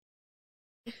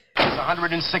It's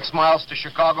 106 miles to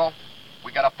Chicago.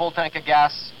 We got a full tank of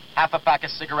gas, half a pack of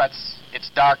cigarettes. It's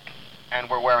dark, and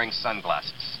we're wearing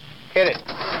sunglasses. Hit it.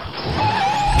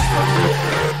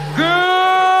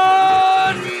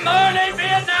 Good morning,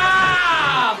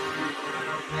 Vietnam!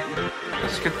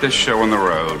 Let's get this show on the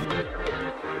road.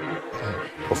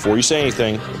 Before you say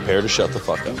anything, prepare to shut the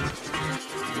fuck up.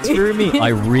 Screw me. I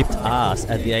ripped ass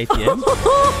at the ATM.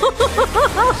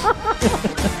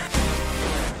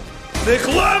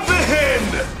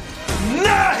 McLovin!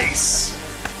 Nice!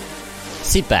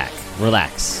 Sit back,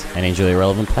 relax, and enjoy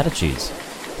Irrelevant Platitudes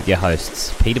with your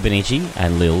hosts, Peter Benici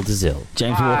and Lil Dazil.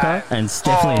 James Walker and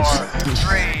Steph Lynch.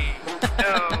 3, 2,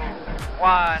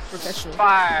 1. Professional.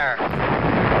 Fire!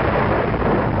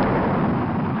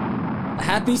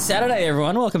 Happy Saturday,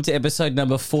 everyone. Welcome to episode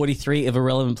number 43 of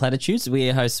Irrelevant Platitudes. We are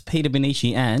your hosts, Peter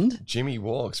Benici and Jimmy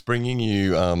Walks, bringing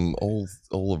you all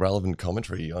irrelevant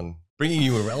commentary on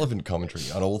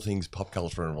all things pop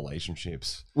culture and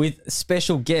relationships. with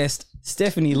special guest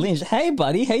Stephanie Lynch. Hey,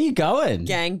 buddy, how you going?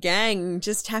 Gang,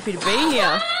 just happy to be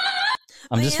here.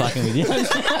 I'm just fucking with you.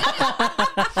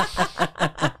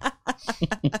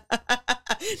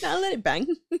 No, let it bang.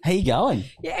 How you going?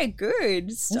 Yeah,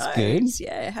 good. Stoked. good.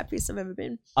 Yeah, happiest I've ever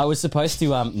been. I was supposed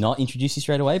to not introduce you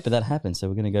straight away, but that happened, so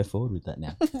we're going to go forward with that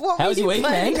now. What How were was you your week,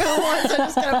 man? planning on? So I'm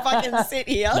just going to fucking sit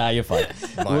here. Nah, you're fine.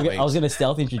 I was going to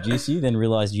stealth introduce you, then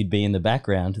realised you'd be in the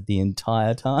background the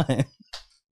entire time.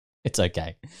 It's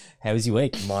okay. How was your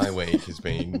week? My week has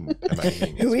been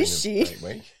amazing. Who It's is been a she?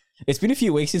 great week. It's been a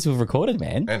few weeks since we've recorded,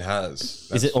 man. And has.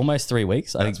 Is it almost 3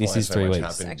 weeks? I think this is 3 weeks.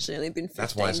 It's actually only been 15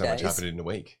 That's why so much days. happened in a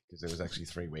week, because there was actually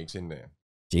 3 weeks in there.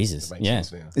 Jesus. That makes Yeah.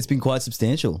 sense now. It's been quite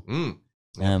substantial.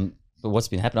 Yeah. But what's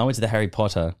been happening? I went to the Harry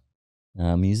Potter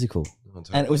musical,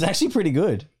 and it was actually pretty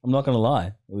good. I'm not going to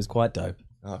lie. It was quite dope.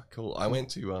 Oh, cool. I went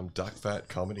to Duck Fat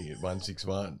Comedy at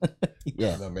 161.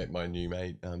 Yeah. And I met my new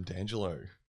mate, D'Angelo.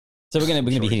 So we're gonna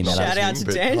be hitting that Shout up. out to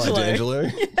But hi, D'Angelo.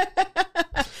 D'Angelo.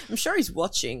 I'm sure he's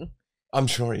watching. I'm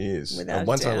sure he is. Without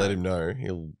Once I doubt. let him know,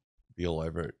 he'll be all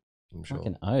over it. I'm sure.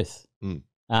 Fucking oath. Mm.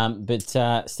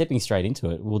 But stepping straight into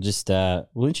it, we'll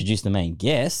introduce the main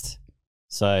guest.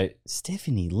 So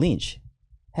Stephanie Lynch,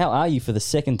 how are you for the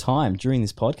second time during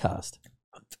this podcast?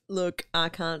 Look, I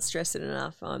can't stress it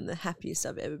enough. I'm the happiest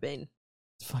I've ever been.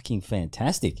 It's fucking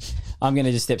fantastic. I'm going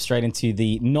to just step straight into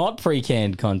the not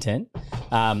pre-canned content.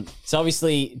 So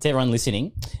obviously, to everyone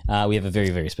listening, we have a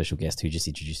very, very special guest who just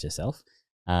introduced herself.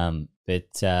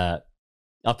 But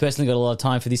I've personally got a lot of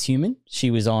time for this human.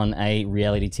 She was on a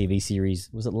reality TV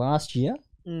series, was it last year?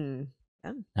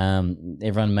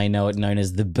 Everyone may know it known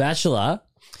as The Bachelor.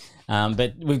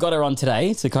 But we've got her on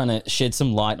today to kind of shed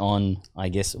some light on, I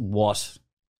guess, what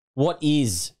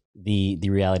is the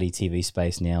reality TV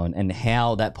space now and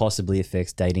how that possibly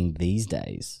affects dating these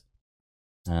days.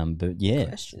 But yeah,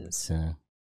 Questions.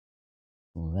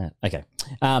 all that. Okay.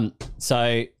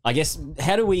 So I guess,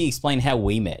 how do we explain how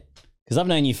we met? Because I've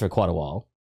known you for quite a while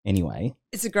anyway,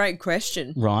 It's a great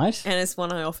question. right? And it's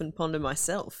one I often ponder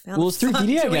myself. How Well, the it's through fuck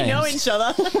video do we know games. each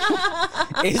other?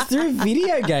 It's through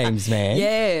video games, man.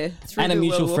 Yeah. Through And a the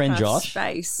mutual World of friend, Warcraft Josh.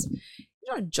 Space.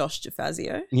 You know Josh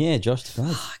DeFazio? Yeah, Josh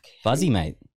Fuzz. Fuck. Fuzzy,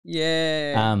 mate.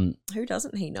 Yeah. Who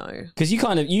doesn't he know? Because you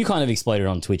kind of exploded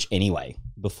on Twitch anyway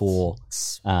before,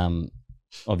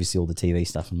 obviously all the TV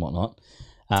stuff and whatnot.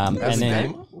 And As a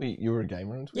then gamer? You were a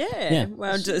gamer on Twitch? Yeah.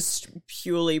 Well, just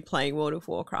purely playing World of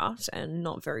Warcraft and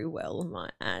not very well, I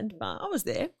might add, but I was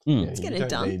there. Mm. getting you it don't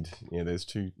done. Need,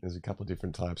 there's a couple of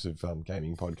different types of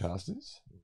gaming podcasters.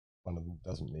 One of them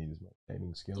doesn't need as much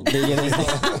gaming skill.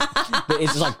 but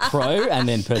it's like pro and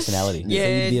then personality. Yeah. So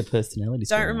you'd be a personality.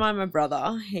 Don't streamer. remind my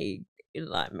brother. It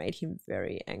made him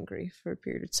very angry for a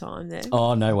period of time there.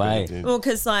 Oh, no way. Well,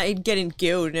 because he'd get in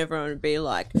guild and everyone would be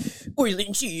like, "Oi,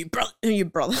 Lynchy, your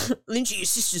brother, Lynchy, your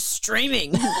sister's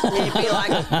streaming." And he'd be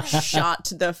like,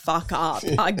 "Shut the fuck up!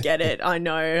 I get it. I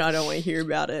know. I don't want to hear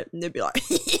about it." And they'd be like,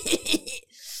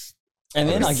 And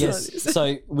then I So- guess,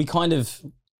 so we kind of,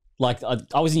 like,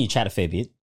 I was in your chat a fair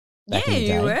bit. Back "Yeah, in the you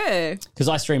day. were." Because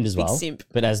I streamed as Big well, simp.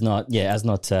 but as not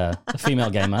a female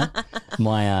gamer,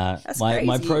 my That's my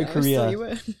crazy. pro I always thought you career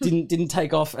were. didn't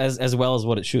take off as well as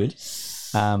what it should.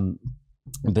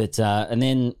 But and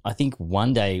then I think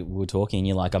one day we were talking, and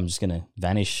you're like, "I'm just going to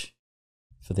vanish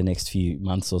for the next few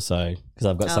months or so because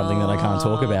I've got something that I can't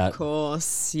talk about." Of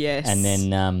course, yes. And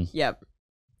then yep.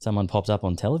 someone popped up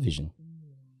on television.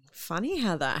 Funny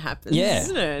how that happens, Yeah.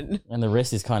 isn't it? And the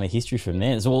rest is kind of history from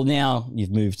there. So, well, now you've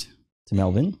moved to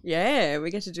Melbourne Yeah, we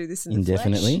get to do this in the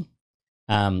indefinitely.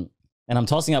 And I'm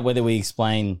tossing up whether we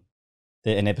explain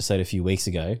an episode a few weeks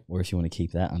ago or if you want to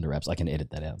keep that under wraps. I can edit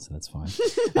that out, so that's fine.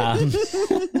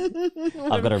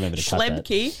 I've got to remember to cut that.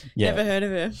 Schlebke. Yeah. Never heard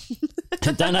of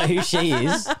her. Don't know who she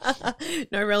is.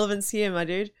 No relevance here, my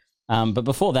dude. But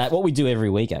before that, what we do every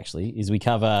week actually is we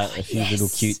cover a few little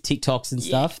cute TikToks and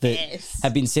stuff that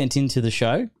have been sent into the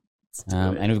show.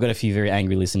 And we've got a few very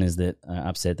angry listeners that are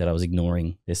upset that I was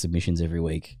ignoring their submissions every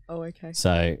week. Oh, okay.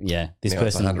 So yeah, this Now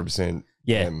person, it's 100%.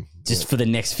 yeah, just for the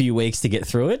next few weeks to get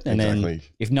through it, and then Exactly.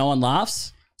 if no one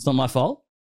laughs, it's not my fault.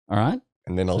 All right,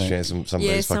 And then I'll So- share some of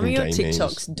Yeah, those some of fucking your game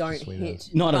TikToks memes. don't Sweet hit.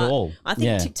 as. not But at all. I think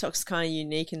yeah. TikTok's kind of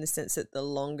unique in the sense that the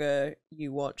longer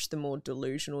you watch, the more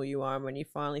delusional you are. And when you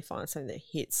finally find something that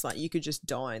hits, like you could just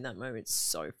die in that moment. It's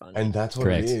so funny. And that's what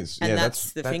Correct. it is. And yeah,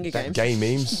 that's the finger game. Gay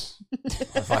memes.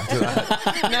 I find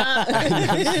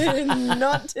that. Nah,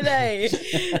 not today.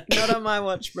 Not on my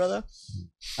watch, brother.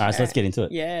 All right, so let's get into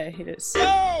it. Yeah, hit us.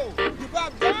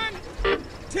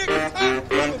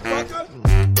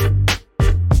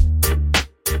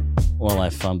 While I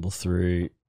fumble through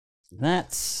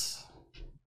that,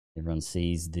 everyone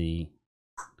sees the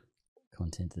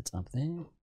content that's up there.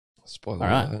 Spoiler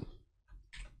All right. alert.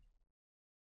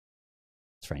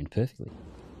 It's framed perfectly.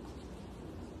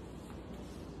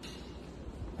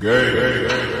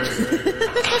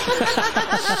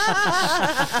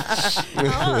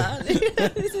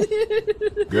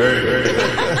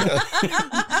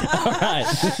 All right.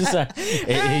 So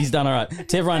he's done all right.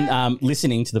 To everyone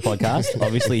listening to the podcast,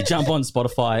 obviously jump on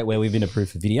Spotify where we've been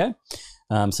approved for video.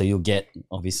 So you'll get,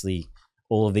 obviously,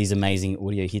 all of these amazing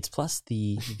audio hits plus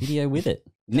the video with it.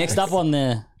 Next up on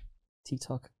the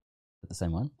TikTok, the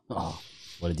same one. Oh,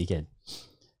 what a dickhead.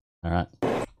 All right.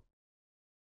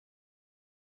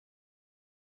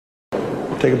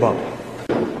 Take a bump.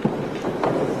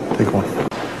 Take one.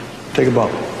 Take a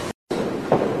bump.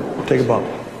 Take a bump.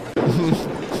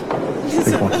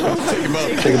 Take one.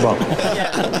 Take a bump.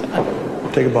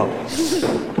 Take a bump.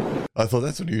 I thought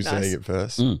that's what he was Nice. saying at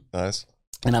first. Mm. Nice.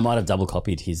 And I might have double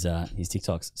copied his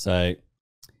TikToks. So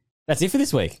that's it for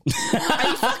this week. Are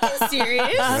you fucking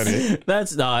serious? That it?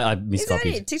 That's no, I Is that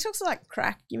miscopied. it? TikToks are like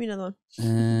crack. Give me another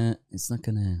one. It's not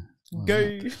gonna Go.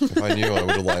 If I knew, I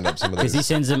would have lined up some of because those. he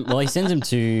sends them. Well, he sends them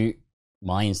to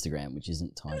my Instagram, which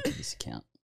isn't tied to this account.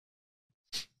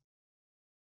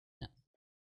 Yeah.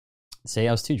 See,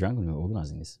 I was too drunk when we were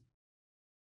organising this.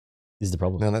 This is the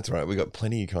problem. No, that's right. We got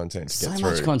plenty of content to So get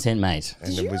much through. content, mate.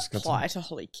 And Did you was got apply to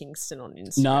Holly Kingston on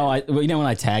Instagram? No, well, you know when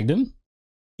I tagged him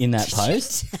in that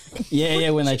post. Yeah,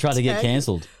 when they tried to get tag-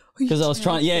 cancelled because I was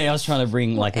trying. Yeah, I was trying to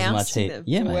bring like as much Ousting heat. them.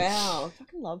 Yeah, mate. Wow.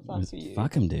 Fucking love that for you.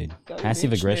 Fuck him, dude. Go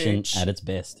Passive mooch, aggression mooch. at its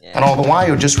best. Yeah. And all the while,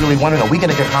 you're just really wondering, are we going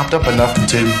to get hopped up enough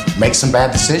to make some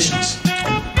bad decisions?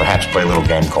 Perhaps play a little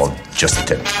game called Just a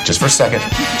Tip. Just for a second,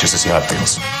 just to see how it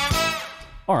feels.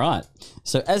 All right.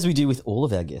 So as we do with all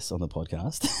of our guests on the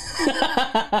podcast,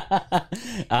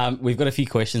 we've got a few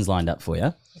questions lined up for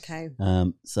you. Okay.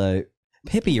 So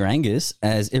pepper your Angus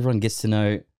as everyone gets to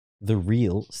know the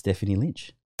real Stephanie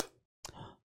Lynch.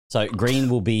 So green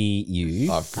will be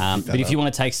you, I've picked that but if you up.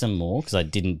 want to take some more, because I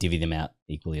didn't divvy them out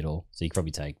equally at all, so you can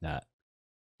probably take that,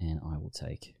 and I will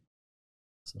take.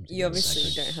 some You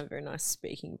obviously don't have a very nice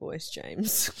speaking voice,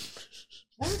 James.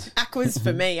 Aqua's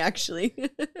for me, actually.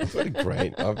 I've got a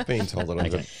great. I've been told that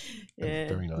I've got Yeah, a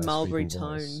very nice Mulberry speaking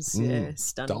voice. tones. Yeah,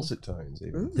 stunning. Dulcet tones,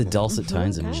 even. the dulcet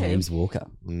tones of Okay. James Walker.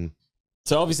 Mm.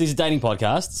 So obviously it's a dating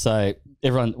podcast, so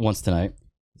everyone wants to know: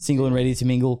 single and ready to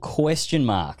mingle? Question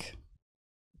mark.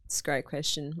 It's a great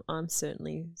question. I'm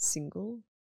certainly single.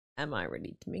 Am I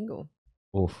ready to mingle?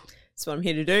 Oof. That's what I'm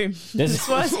here to do. That's- That's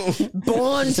what I was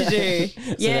born to do.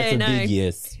 So Yeah, that's a no, big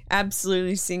yes.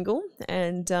 absolutely single,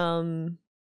 and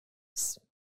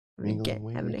Mingle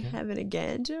when having we a can. having a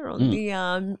gander on the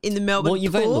in the Melbourne Well,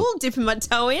 you've pool, look- dipping my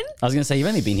toe in. I was going to say you've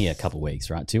only been here a couple of weeks,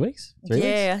 right? 2 weeks? 3 weeks?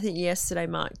 Yeah, I think yesterday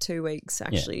marked 2 weeks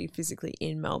actually physically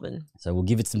in Melbourne. So we'll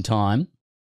give it some time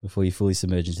before you fully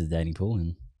submerge into the dating pool.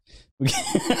 And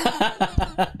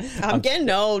I'm getting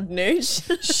old, Nooch.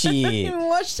 Shit. I'm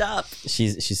washed up.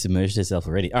 She's submerged herself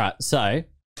already. All right, so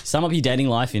sum up your dating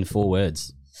life in 4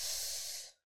 words.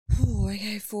 Oh,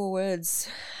 okay, 4 words.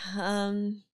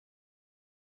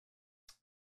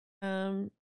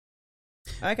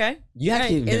 Okay. You Okay,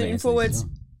 actually have never in answered 4 this words, as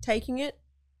well. taking it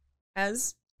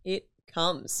as it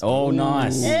comes. Oh,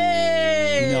 nice.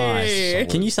 Hey!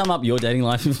 Nice. Can you sum up your dating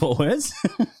life in 4 words?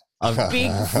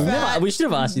 Big fat we should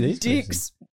have asked you these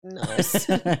dicks. Nice.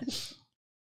 questions.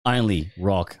 Only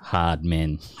rock hard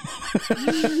men.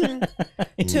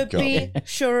 To be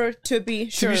sure, to be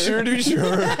sure. To be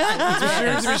sure.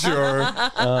 To be sure.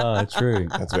 Oh, true.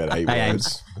 That's about 8 Hey,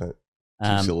 words. 2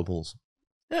 syllables.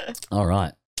 All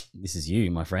right. This is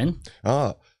you, my friend.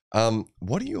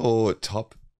 What are your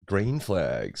top green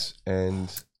flags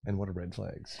and And what are red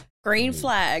flags? Green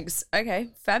flags. Okay,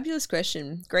 fabulous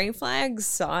question. Green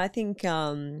flags. I think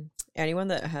anyone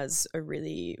that has a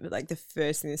really like the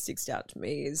first thing that sticks out to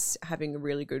me is having a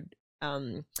really good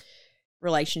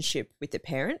relationship with their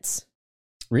parents.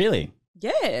 Really?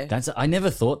 Yeah. I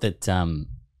never thought that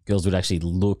girls would actually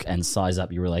look and size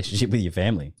up your relationship with your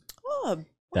family. Oh,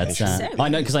 That's 100%. I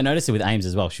know because I noticed it with Ames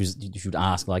as well. She would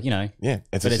ask like, you know, Yeah,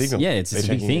 it's but a signal. Yeah, it's They're a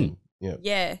big checking thing. in. Yeah.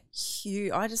 Yeah,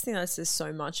 huge. I just think that says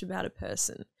so much about a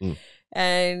person, Mm.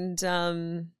 and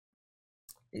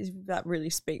that really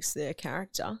speaks to their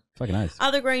character. Fucking oath.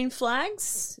 Other green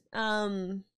flags. Fat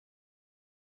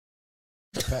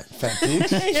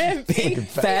dicks. Yeah, Fucking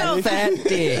fat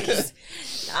dicks.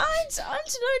 I don't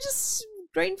know, just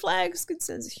green flags, good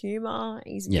sense of humor,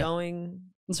 easy Yeah. going.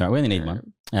 That's right. We only need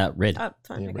one. Red. Oh,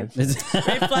 fine, Yeah, okay. red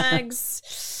Red flags.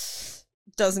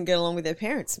 Doesn't get along with their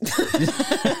parents. Flip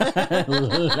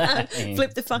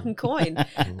the fucking coin.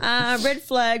 Red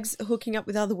flags, hooking up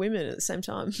with other women at the same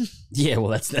time. Yeah, well,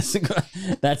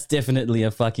 that's definitely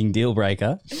a fucking deal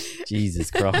breaker. Jesus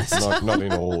Christ. Not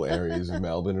in all areas of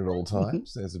Melbourne at all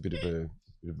times. There's a bit of a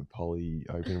poly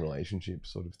open relationship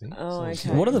sort of thing. Oh, it's okay.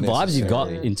 not What are the vibes you've got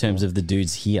necessarily- in terms of the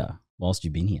dudes here whilst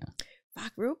you've been here?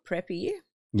 Fuck, real preppy.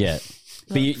 Yeah.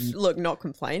 But you Look, not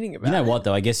complaining about know it. what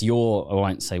though? I guess I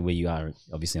won't say where you are,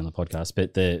 obviously on the podcast,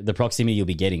 but the proximity you'll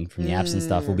be getting from the apps and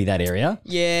stuff will be that area.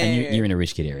 Yeah. And you're in a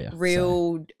rich kid area. so-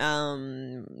 real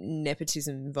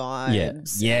nepotism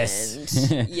vibes.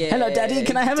 Yes. and, yeah. Hello, Daddy.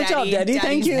 Can I have a job, Daddy?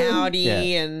 Thank Daddy's you. Howdy Yeah.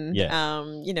 and Yeah.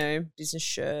 you know, business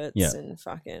shirts Yeah. and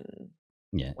fucking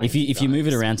Yeah. Wanky If you move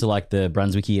it vibes. around to like the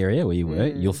Brunswicky area where you were,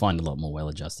 Mm. you'll find a lot more well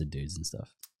adjusted dudes and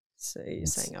stuff. So you're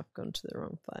It's- saying I've gone to the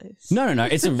wrong place? No.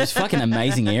 It's a fucking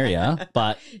amazing area,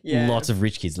 but Yeah. lots of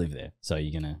rich kids live there. So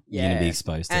you're gonna be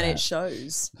exposed to and that. it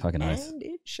shows. Fucking oath. And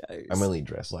it shows. I'm only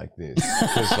dressed like this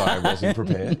because I wasn't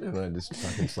prepared and I just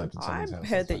fucking slept at I someone's house.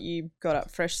 heard that you got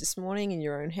up fresh this morning in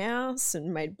your own house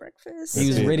and made breakfast. He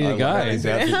was and- ready to I go. had his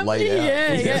outfit laid out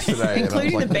Yeah, yeah. yesterday, Including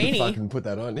and I was the like, beanie. Fucking put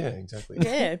that on. Yeah, exactly.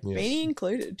 Yeah, beanie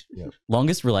included.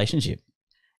 Longest relationship.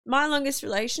 My longest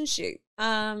relationship,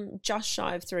 just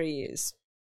shy of 3 years.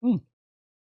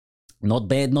 Not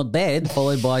bad.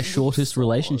 Followed by shortest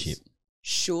relationship.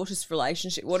 Shortest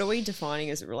relationship. What are we defining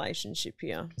as a relationship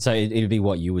here? So it'd be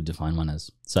what you would define one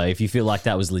as. So if you feel like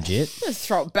that was legit, Just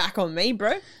throw it back on me,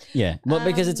 bro. yeah. Well,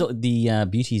 because it's the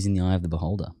beauty is in the eye of the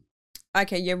beholder.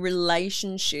 Okay, your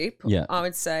relationship. Yeah. I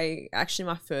would say actually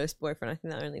my first boyfriend, I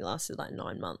think that only lasted like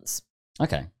 9 months.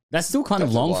 Okay, that's still kind of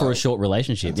That's a long for a while. short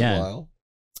relationship. That's a Yeah, while.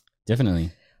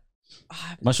 definitely.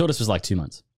 My shortest was like 2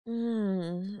 months.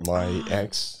 My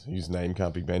ex, whose name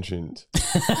can't be mentioned,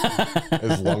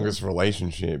 his longest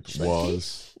relationship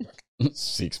was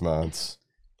 6 months,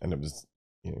 and it was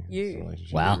You. a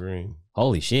relationship Wow. we were in.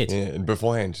 Holy shit. Yeah, and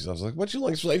beforehand, I was like, "What's your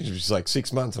longest relationship?" She's like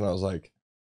 6 months, and I was like,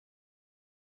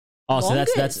 Oh, so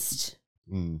that's Longest?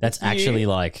 that's actually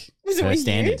like Was it her with you?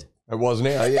 standard. "It was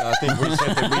now." Yeah, I think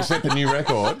we set the new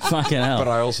record. Fucking hell. But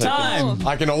I also Time.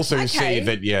 I can also see Okay.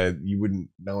 that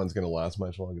no one's going to last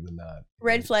much longer than that.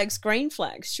 Red flags, green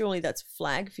flags. Surely that's a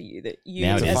flag for you that you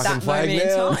Now it at is. that Fucking flag moment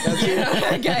in now. time. That's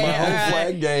it. Okay, My whole all right.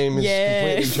 flag game is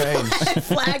Yeah. completely changed.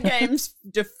 Flag game's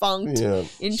defunct. Yeah.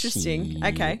 Interesting. Shit.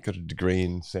 Okay. Got a degree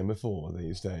in semaphore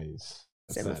these days.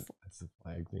 That's Semaphore. That's the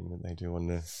flag thing that they do on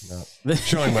the. No.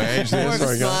 Showing my age there. More of a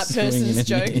Sorry, smart guys. Swinging person's it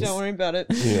joke. is. Don't worry about it.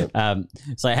 Yeah.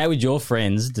 So how would your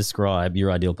friends describe your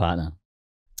ideal partner?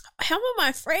 How will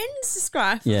my friends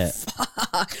describe? Yeah.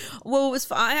 Fuck. Well, it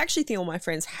was. I actually think all my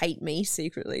friends hate me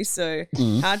secretly, so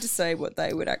Mm. hard to say what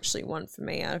they would actually want from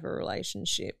me out of a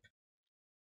relationship.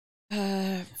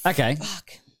 Okay.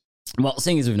 Fuck. Well,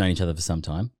 seeing as we've known each other for some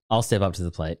time, I'll step up to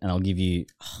the plate and I'll give you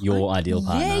your ideal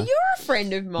partner. Yeah, you're a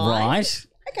friend of mine. Right.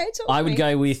 Okay, talk I to would me.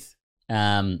 go with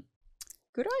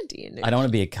Good idea, Nick. I don't want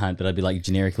to be a cunt, but I'd be like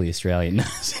generically Australian.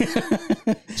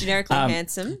 Generically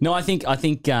handsome. No, I think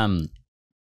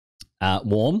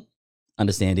warm,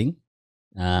 understanding,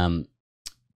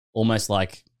 almost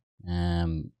like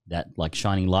that like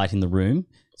shining light in the room.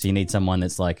 So you need someone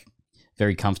that's like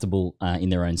very comfortable in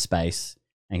their own space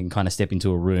and can kind of step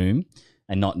into a room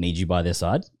and not need you by their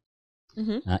side.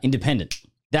 Mhm. Independent.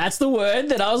 That's the word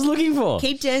that I was looking for.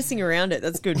 Keep dancing around it.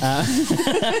 That's good.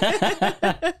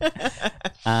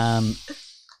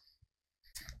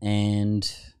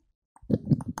 And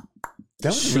That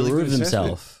was a sure really good of assessment.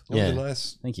 themselves. That was Yeah. a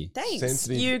nice. Thank you. Thanks.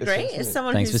 sensitive You agree? As assessment.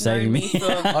 someone Thanks who's for saving known me. me for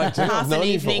I do. I've half known an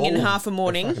you for evening and all half a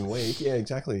morning. fucking week. Yeah,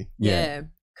 exactly. Yeah.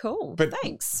 Cool. But-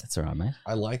 Thanks. That's all right, mate.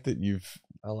 I like that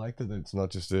it's not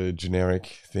just a generic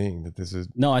thing, that there's a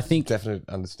No, I think definite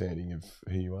understanding of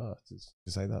who you are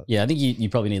to say that. yeah, I think you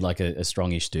probably need like a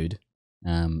strongish dude.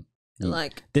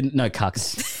 Like, no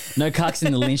cucks, no cucks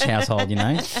in the Lynch household, you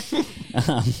know.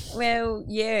 well,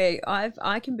 yeah,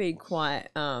 I can be quite,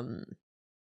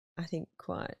 I think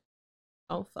quite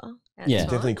alpha. At Yeah.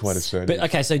 times. Definitely quite assertive. But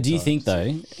okay, so do you times. think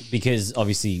though, because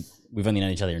obviously we've only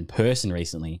known each other in person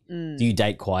recently, do you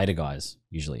date quieter guys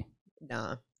usually?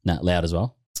 Nah. No, loud as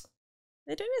well.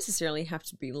 They don't necessarily have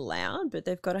to be loud, but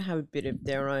they've got to have a bit of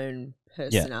their own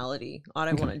personality. I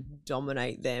don't want to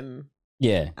dominate them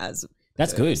Yeah, as a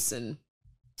that's good. person.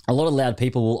 A lot of loud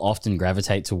people will often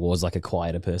gravitate towards like a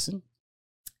quieter person.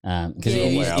 Because Yeah,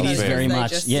 it is yeah. very They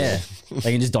much, just- they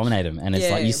can just dominate them. And it's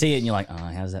like, Yeah. you see it and you're like, oh,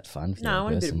 how's that fun for No, I that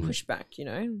want a bit of person? pushback, you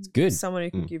know? It's good. Someone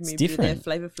who can give me It's a bit of their different.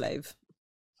 flavour flav.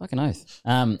 Fucking oath.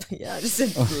 Yeah, I just said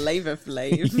flavour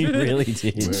flav. You really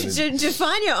did.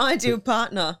 Define your ideal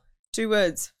partner. 2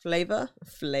 words. Flavour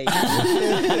flav.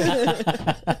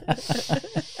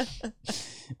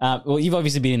 Well, you've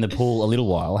obviously been in the pool a little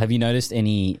while. Have you noticed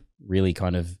any really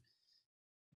kind of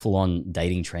full-on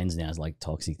dating trends now as like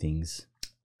toxic things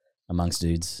amongst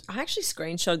dudes? I actually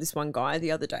screenshotted this one guy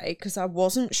the other day because I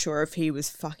wasn't sure if he was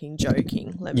fucking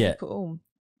joking. Let me Yeah. put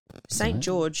St.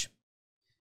 George.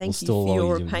 Thank We'll you stall for while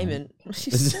your you do it, repayment. You're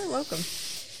so welcome.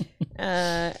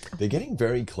 They're getting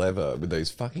very clever with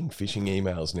those fucking phishing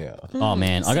emails now. Oh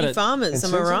man, I City gotta. farmers, And am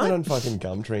since I I've right? been on fucking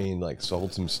Gumtree and like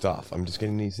sold some stuff, I'm just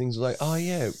getting these things like, oh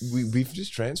yeah, we've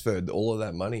just transferred all of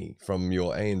that money from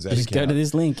your ANZ Just account. go to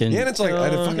this link and Yeah, and it's like I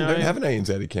fucking no. don't have an ANZ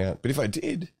account, but if I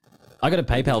did, I got a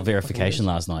PayPal verification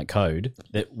last night code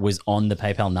that was on the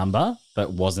PayPal number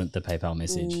but wasn't the PayPal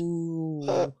message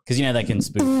because you know they can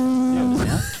spoof.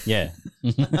 Yeah.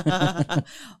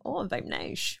 Oh, vape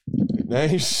Nash.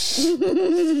 nice.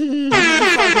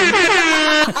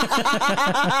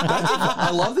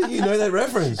 I love that you know that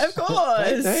reference. Of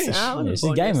course. Nash. I wouldn't Yeah, she's a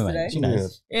have gamer, bought mate. She yesterday.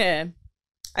 knows. Yeah.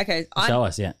 Okay. Show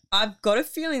us, yeah. I've got a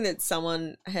feeling that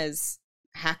someone has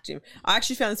hacked him. I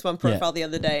actually found this one profile the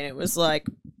other day and it was like,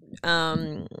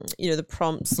 the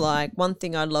prompts like, one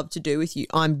thing I'd love to do with you,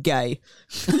 I'm gay.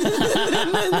 And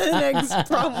the next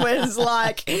prompt was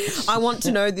like, I want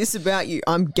to know this about you,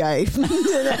 I'm gay.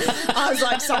 I was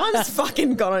like, someone's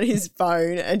fucking got on his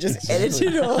phone and just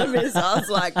edited all of this. I was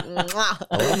like, mwah.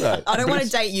 I love that. I don't want to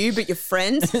date you, but your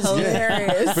friends,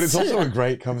 hilarious. But it's also a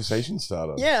great conversation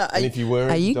starter. Yeah, And if you were,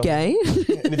 are you gay?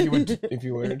 And if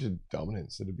you were into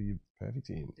dominance, it'd be perfect.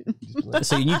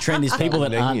 So your new trend is people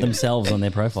that aren't themselves on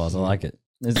their profiles. I like it.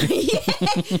 Yeah,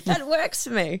 that works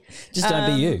for me. Just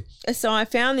don't be you. So I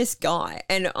found this guy,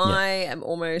 and I am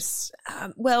almost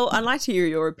I'd like to hear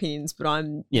your opinions, but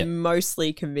I'm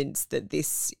mostly convinced that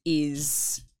this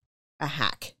is a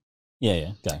hack.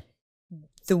 Yeah, go.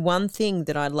 The one thing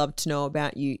that I'd love to know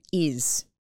about you is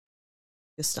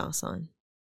your star sign.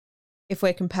 If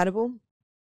we're compatible,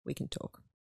 we can talk.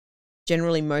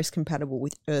 Generally, most compatible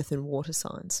with earth and water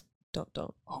signs. ...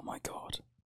 Oh my God.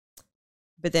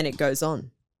 But then it goes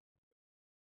on.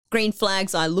 Green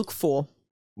flags I look for.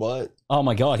 What? Oh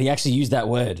my God, he actually used that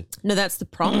word. No, that's the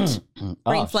prompt.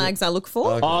 Green flags I look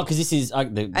for. Okay. Oh, because this is...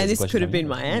 And this could have been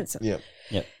my answer. Yep.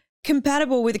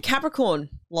 Compatible with a Capricorn.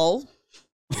 Lol.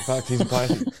 In fact, he's a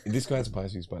Pisces. This guy's a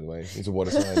Pisces, by the way. He's a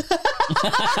water sign. He's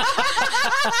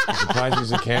a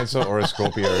Pisces, a Cancer, or a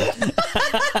Scorpio.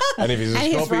 And if he's a And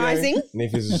he's Scorpio, rising? and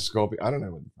if he's a Scorpio, I don't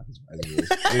know what the fuck his rising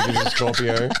is. And if he's a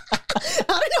Scorpio, I don't know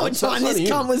what What's that time sign this are you?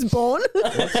 cunt was born.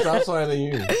 what star sign are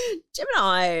you?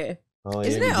 Gemini. Oh, Isn't we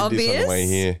it did this on obvious? the way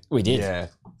here. We did. Yeah.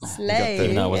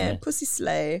 Slay. No, wasn't Yeah, it? pussy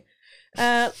slay.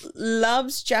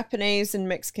 Loves Japanese and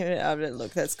Mexican.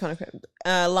 Look, that's kind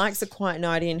of likes a quiet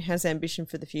nighty and has ambition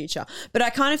for the future. But I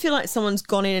kind of feel like someone's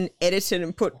gone in and edited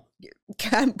and put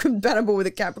compatible with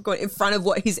a Capricorn in front of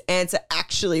what his answer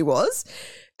actually was.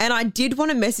 And I did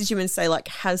want to message him and say, like,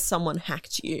 has someone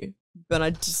hacked you? But I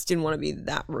just didn't want to be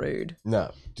that rude.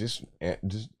 No, just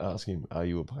ask him, are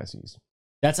you a Pisces?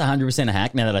 That's 100% a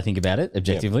hack now that I think about it,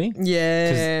 objectively.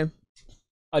 Yeah.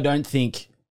 I don't think...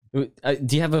 do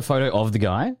you have a photo of the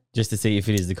guy just to see if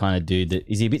it is the kind of dude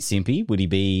that... Is he a bit simpy? Would he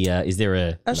be... is there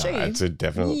a... I'll show you. It's a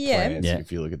definite plan Yeah.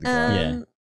 if you look at the guy. Yeah.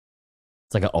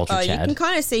 It's like an ultra You Chad. can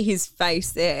kind of see his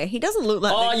face there. He doesn't look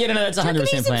like... Oh, yeah, no, that's Do you reckon 100%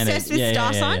 he's planned. obsessed with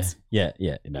star signs? Yeah.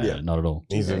 No, not at all.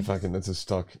 He's a fucking, that's a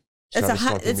stock. It's a Travis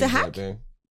stock it's a image hack? right there.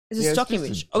 It's a Yeah, it's stock just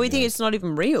image. a- We think it's not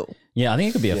even real. Yeah, I think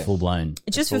it could be a Yeah. full-blown...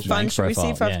 Just for full fun, bank should we see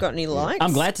if profile, I've got any likes?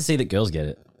 I'm glad to see that girls get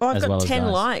it. Oh, I've as got well as 10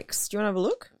 guys. likes. Do you want to have a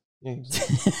look? Yeah,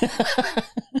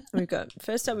 We've got,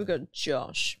 first up, we've got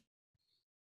Josh.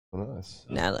 nice.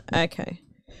 Now, okay.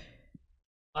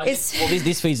 It's- Well,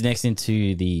 this feeds next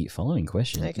into the following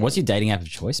question. Okay. What's your dating app of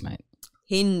choice, mate?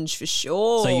 Hinge for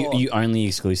sure. So you only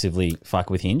exclusively fuck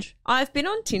with Hinge? I've been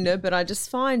on Tinder, but I just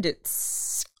find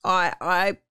it's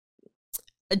At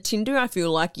Tinder, I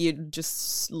feel like you're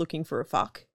just looking for a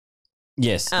fuck.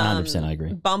 Yes, 100%. I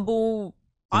agree. Bumble.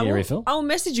 You need a refill? I will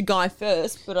message a guy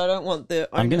first, but I don't want the.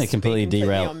 I'm going to completely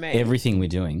derail on me. everything we're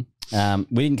doing.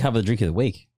 We didn't cover the drink of the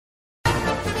week.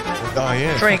 Oh,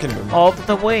 yeah. Drink fucking of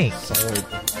the week. solid.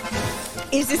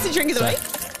 Is this the drink of the week?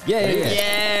 Yeah.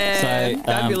 Yeah. So,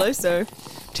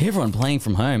 Fabuloso. To everyone playing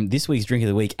from home, this week's drink of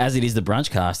the week, as it is the brunch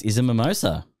cast, is a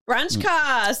mimosa. Brunch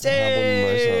cast. Mimosa.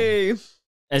 Hey.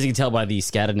 As you can tell by the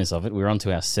scatteredness of it, we're on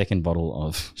to our second bottle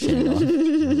of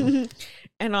Shandong.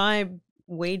 And I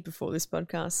weed before this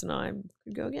podcast, and I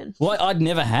could go again. Well, I'd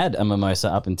never had a mimosa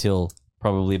up until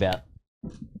probably about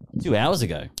 2 hours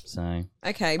ago. So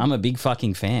Okay. I'm a big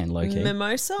fucking fan, low-key.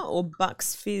 Mimosa or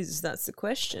Bucks Fizz? That's the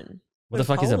question. What the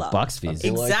fuck is a Cola. Bucks I Fizz?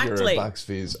 feel like you're Exactly. a Bucks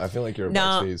Fizz. I feel like you're a No,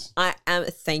 Bucks Fizz. I am.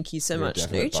 Thank you so You're a much,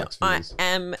 definite Nooch. Bucks I Fizz.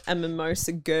 am a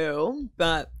mimosa girl,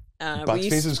 but Bucks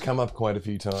Fizz has come up quite a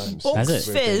few times. Bucks Has it?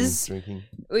 We've been Fizz. drinking.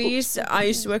 I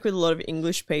used to work with a lot of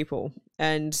English people,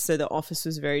 and so the office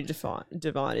was very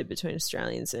divided between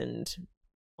Australians and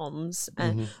Oms,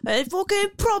 and they fucking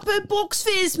proper Bucks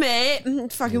Fizz,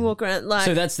 mate. Fucking walk around like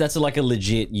So that's like a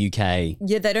legit UK.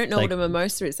 yeah, they don't know like- what a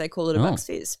mimosa is. They call it a Oh. Bucks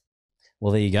Fizz.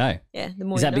 Well, there you go. Yeah, the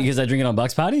more Is you that know. because they drink it on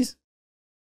Bucks parties?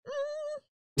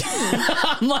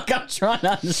 I'm trying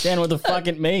to understand what the fuck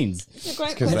it means. It's a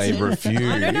great Because they question.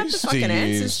 refuse I don't have the to fucking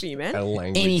answers use for you, man. a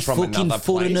language Any from fucking another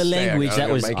foot in a place. language They're that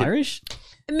gonna was make it- Irish?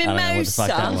 don't know what the fuck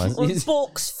that Mimosa was. or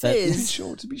Bucks To be Fizz.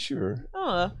 sure, to be sure.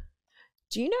 Oh,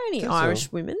 do you know any That's Irish all.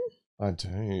 women? I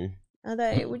do. Are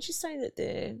they? Would you say that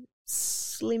they're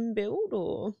slim build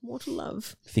or more to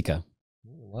love? Thicker.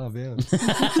 Love, yeah.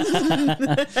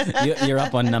 You're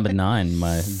up on number 9,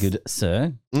 my good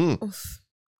sir.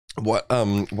 What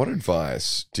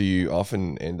advice do you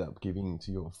often end up giving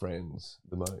to your friends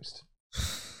the most?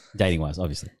 Dating wise,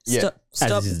 obviously. Yeah. As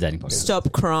this is a dating podcast. Stop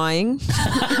crying.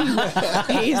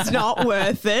 He's not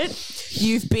worth it.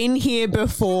 You've been here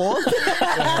before.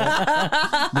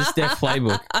 The Steph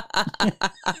playbook.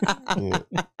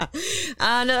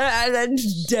 No,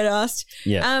 dead ass.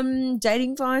 Yeah.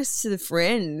 Dating advice to the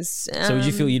friends. So would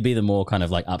you feel you'd be the more kind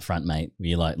of like upfront mate? Where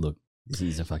you're like, look, this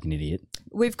is a fucking idiot.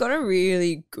 We've got a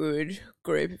really good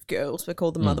group of girls. We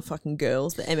call them motherfucking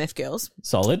girls, the MF girls.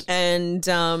 Solid. And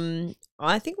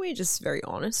I think we're just very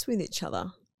honest with each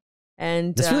other.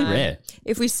 And That's really rare.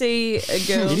 If we see a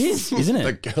girl, It is, isn't The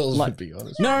it? girls Like- would be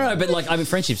honest. No, but like, I mean,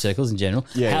 friendship circles in general.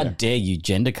 Yeah, How yeah. dare you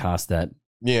gender cast that?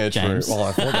 Yeah, true. James. Well,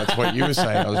 I thought that's what you were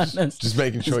saying. I was just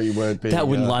making sure you weren't being... That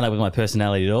wouldn't line up with my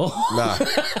personality at all. Nah.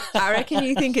 I reckon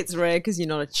you think it's rare because you're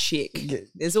not a chick.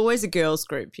 There's always a girls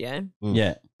group, yeah?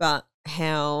 Yeah. But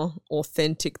how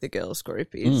authentic the girls group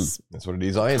is. That's what it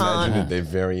is. I imagine that they're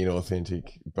very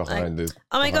inauthentic behind the...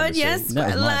 Oh my behind God, the yes. scenes.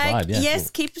 That was my Like, vibe, yeah.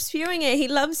 yes, keep spewing it. He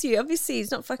loves you. Obviously,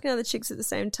 he's not fucking other chicks at the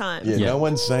same time. Yeah, Yeah. no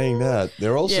one's saying that.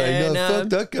 They're all Yeah, saying, no. fuck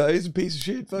that guy, he's a piece of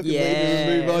shit. Fucking Yeah.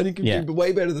 move on. You can Yeah. do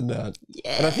way better than that.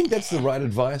 Yeah. And I think that's the right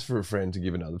advice for a friend to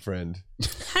give another friend.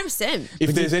 100%.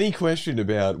 If there's any question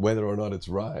about whether or not it's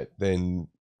right, then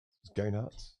go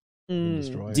nuts. And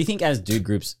destroy it. Do you think as dude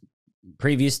groups,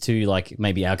 previous to like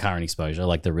maybe our current exposure,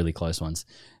 like the really close ones,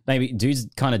 maybe dudes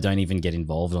kind of don't even get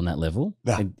involved on that level?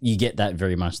 Nah. And you get that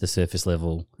very much the surface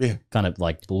level Yeah. kind of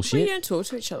like Well, you bullshit. don't talk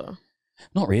to each other.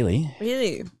 Not really.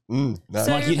 Really? No.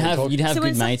 So- Like you'd have so good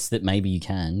when some- mates that maybe you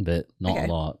can, but not Okay.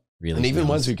 a lot, really. And to be even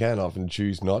ones honest. who can often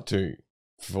choose not to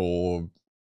for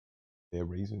their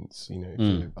reasons, you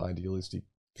know, for idealistic,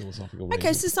 philosophical reasons.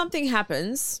 Okay, so something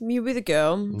happens. You're with a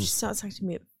girl. She starts acting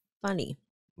a bit funny.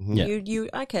 Yeah. You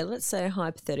okay? Let's say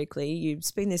hypothetically, you've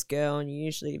been this girl, and you're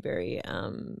usually very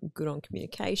good on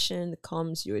communication. The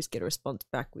comms, you always get a response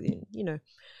back within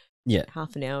Yeah.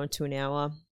 half an hour to an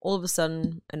hour. All of a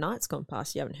sudden, a night's gone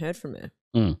past. You haven't heard from her.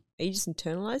 Mm. Are you just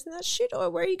internalizing that shit, or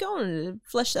where are you going?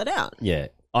 Flesh that out. Yeah.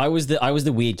 I was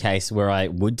the weird case where I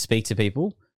would speak to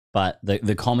people, but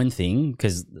the common thing,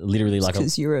 because literally like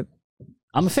Because you're a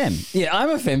I'm a femme. Yeah, I'm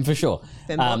a femme for sure.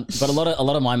 Fembot. But a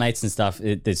lot of my mates and stuff,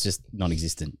 it's just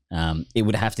non-existent. It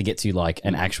would have to get to like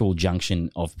an actual junction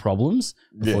of problems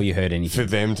before you heard anything. For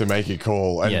them to make a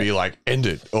call and Yeah. be like, end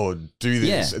it or do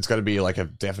this. Yeah. It's got to be like a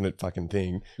definite fucking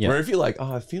thing. Yeah. Where if you're like,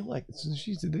 oh, I feel like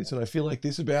she did this and I feel like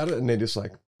this about it. And they're just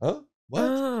like, huh? What?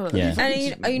 Oh. Yeah.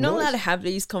 And are you not Nice. allowed to have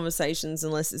these conversations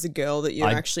unless it's a girl that you're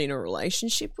I- actually in a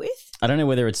relationship with? I don't know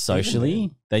whether it's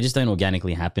socially. They just don't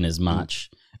organically happen as much.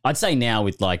 I'd say now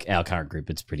with like our current group,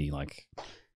 it's pretty like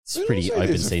it's But pretty also open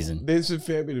there's season. There's a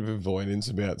fair bit of avoidance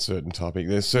about certain topics.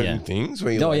 There's certain Yeah. things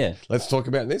where you're Oh, like, yeah. let's talk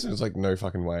about this. And it's like, no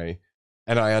fucking way.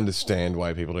 And I understand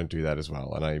why people don't do that as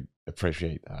well. And I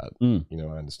appreciate that. Mm. You know,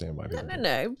 I understand why people No. don't.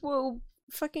 No. Well,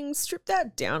 fucking strip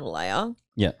that down a layer.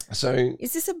 Yeah. So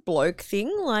Is this a bloke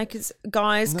thing? Like,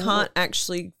 guys No. can't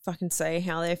actually fucking say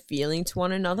how they're feeling to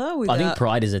one another without I think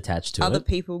pride is attached to other it.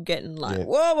 people getting like, Yeah.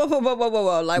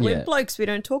 whoa. Like, Yeah. we're blokes, we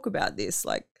don't talk about this.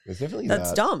 Like, there's definitely that's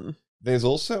that. dumb. There's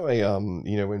also a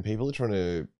you know, when people are trying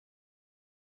to,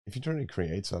 if you're trying to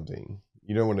create something,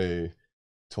 you don't want to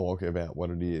talk about what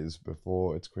it is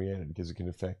before it's created because it can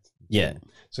affect. the Yeah. thing.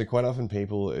 So quite often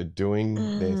people are doing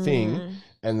their thing,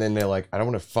 and then they're like, I don't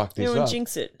want to fuck You this don't want up. to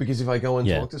jinx it. Because if I go and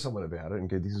Yeah. talk to someone about it and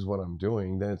go, this is what I'm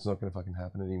doing, then it's not going to fucking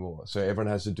happen anymore. So everyone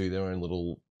has to do their own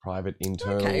little private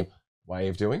internal Okay. way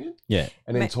of doing it. Yeah.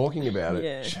 And then Ma- talking about it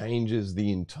yeah. changes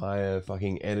the entire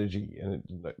fucking energy and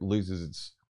it loses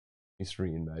its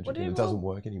mystery and magic and it doesn't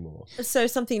work anymore. So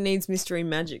something needs mystery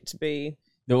magic to be.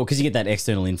 Well, because you get that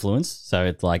external influence. So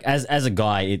it's like, as a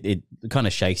guy, it kind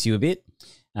of shakes you a bit.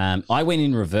 I went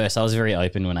in reverse. I was very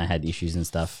open when I had issues and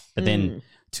stuff. But then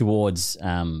towards,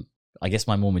 I guess,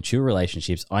 my more mature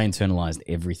relationships, I internalized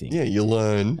everything. Yeah, you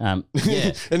learn.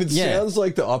 Yeah. And it Yeah. sounds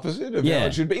like the opposite of how Yeah.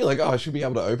 it should be. Like, oh, I should be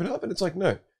able to open up. And it's like, no.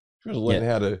 You got to learn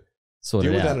how to Sort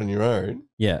deal it with out. that on your own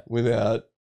Yeah. without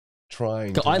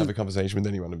trying to I- have a conversation with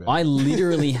anyone about I it.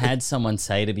 literally had someone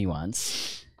say to me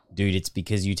once, dude, it's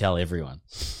because you tell everyone.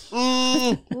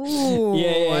 Ooh,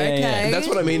 Yeah, okay. That's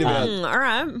what I mean about all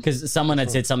right. Because someone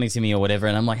had said something to me or whatever,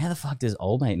 and I'm like, how the fuck does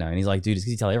old mate know? And he's like, dude, it's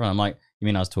because you tell everyone. I'm like, you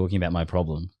mean I was talking about my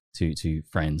problem to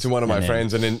friends? to one of my And then-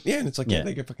 friends, and then and it's like, Yeah. yeah,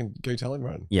 they go fucking go tell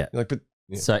everyone. Yeah. You're like, but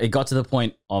yeah. So it got to the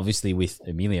point, obviously, with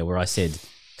Amelia, where I said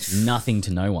nothing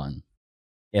to no one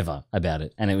ever about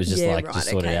it, and it was just Yeah, like right, just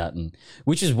sort okay. it out, and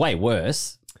which is way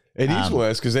worse. It is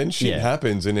worse because then shit yeah.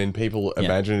 happens, and then people Yeah.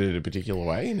 imagine it a particular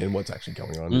way, and then what's actually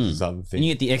going on is this other And thing.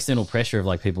 you get the external pressure of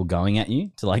like people going at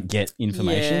you to like get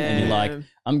information, and you're like, Yeah.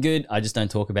 I'm good. I just don't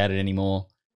talk about it anymore.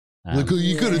 Like, oh,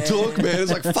 you gotta talk, man.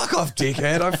 It's like, fuck off,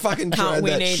 dickhead. I fucking tried Can't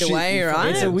win that either shit, way, you right?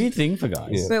 fucking- It's a weird thing for guys.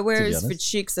 Yeah. But to whereas be for honest.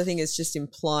 chicks, I think it's just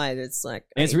implied. It's like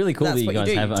And it's really cool that's that you what guys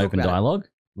do, have you an talk open about it. dialogue.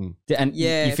 Mm. And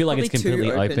Yeah, you feel like it's probably too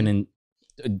completely open. And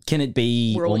can it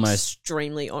be We're all almost,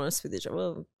 extremely honest with each other.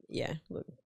 Well, yeah, look,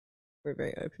 we're a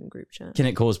very open group chat. can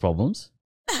it cause problems?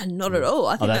 Not at all.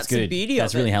 I think Oh, that's that's good. the beauty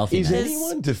That's of really it. healthy. Is man.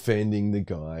 anyone defending the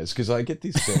guys? Because I get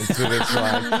this sense that it's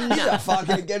like, he's a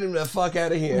fuckhead, get him the fuck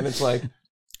out of here. And it's like,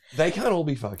 they can't all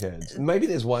be fuckheads. Maybe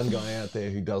there's one guy out there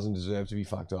who doesn't deserve to be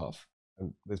fucked off.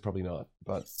 And there's probably not,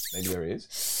 but maybe there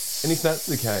is. And if that's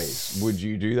the case, would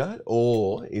you do that?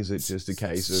 Or is it just a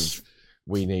case of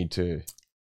we need to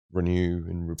renew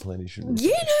and replenish and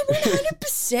Yeah, no,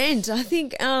 100%. I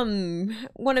think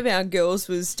one of our girls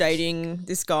was dating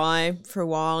this guy for a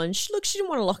while, and she didn't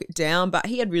want to lock it down, but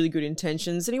he had really good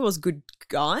intentions, and he was a good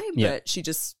guy, Yeah. but she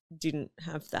just didn't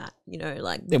have that,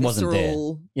 like It wasn't there.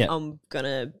 visceral, Yeah. I'm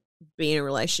gonna be in a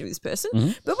relationship with this person.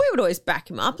 Mhm. But we would always back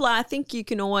him up. Like, I think you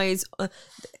can always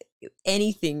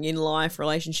anything in life,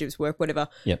 relationships, work, whatever.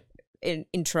 Yep.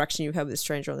 Interaction you've had with a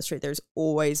stranger on the street, there's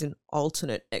always an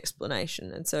alternate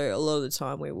explanation, and so a lot of the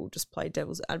time we will just play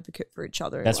devil's advocate for each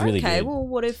other. That's Like, really okay. good. Well,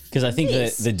 what if? Because I think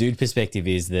this? the dude perspective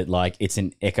is that like it's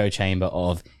an echo chamber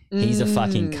of he's a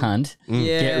fucking cunt.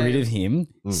 Yeah. Get rid of him.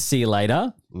 See you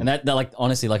later. And that like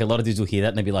honestly, like a lot of dudes will hear that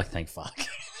and they'll be like, thank fuck.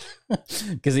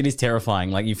 Because it is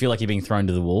terrifying. Like you feel like you're being thrown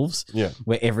to the wolves. Yeah.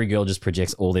 Where every girl just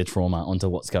projects all their trauma onto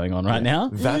what's going on right now.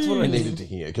 That's what I needed to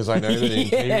hear because I know that in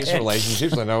Yeah. previous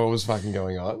relationships, I know what was fucking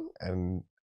going on, and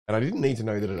I didn't need to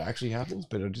know that it actually happens,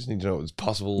 but I just need to know it was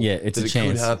possible. Yeah, it's that a it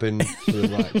chance. could happen for the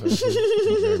right person.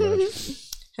 Thank you very much.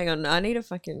 Hang on, I need a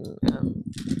fucking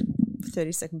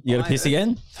 30-second. You got to piss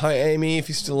again? Hi, Amy, if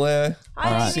you're still there.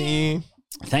 Hi, Alright. See you.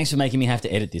 Thanks for making me have to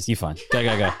edit this. You're fine. Go,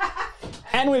 go, go.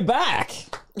 And we're back.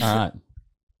 All right.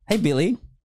 Hey, Billy.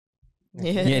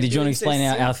 Yeah, did you want to explain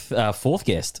our fourth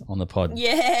guest on the pod?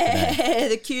 Yeah,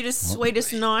 the cutest,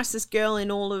 sweetest, nicest girl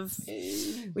in all of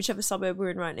whichever suburb we're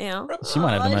in right now. She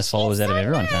might have the most followers out of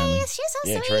everyone currently. She's so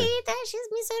Yeah, true. sweet. She's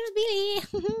Miss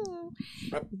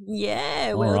Billy.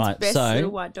 Yeah, All well, right, it's best so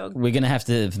little white dog. we're going to have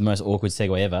to, for the most awkward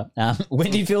segue ever, when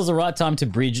do you feel is the right time to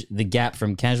bridge the gap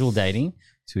from casual dating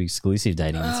to exclusive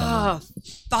dating with someone? Oh,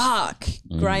 fuck.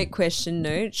 Great question,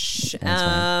 Nooch.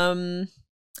 man.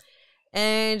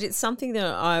 And it's something that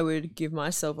I would give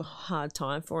myself a hard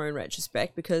time for in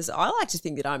retrospect because I like to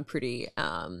think that I'm pretty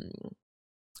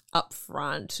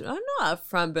upfront. I'm not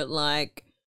upfront, but like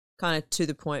kind of to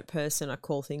the point person. I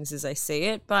call things as I see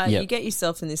it. But Yep. you get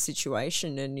yourself in this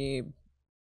situation and you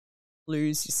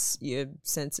lose your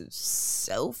sense of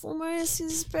self almost.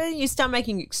 You start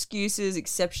making excuses,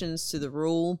 exceptions to the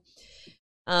rule.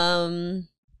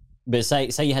 But say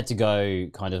you had to go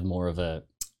kind of more of a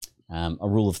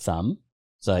rule of thumb.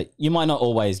 So you might not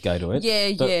always go to it.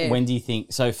 Yeah, but yeah. when do you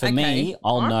think? So for me,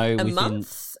 I'll know a within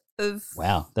month of.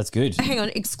 Wow, that's good. Hang on,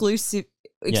 exclusive.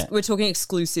 Yeah. We're talking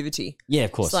exclusivity. Yeah,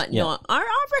 of course. It's like yeah. not. I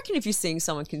reckon if you're seeing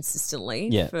someone consistently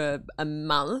Yeah. for a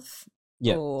month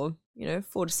Yeah. or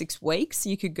 4 to 6 weeks,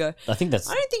 you could go. I think that's.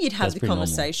 I don't think you'd have that's the pretty normal.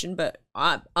 conversation, but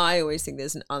I always think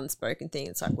there's an unspoken thing.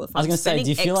 It's like, well, if I was I'm going to say, spending do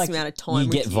you feel X like amount of time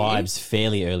you get with vibes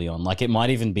fairly early on? Like it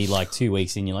might even be like 2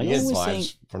 weeks in. You're like, You get we're vibes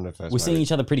seeing, from the first we're seeing moment.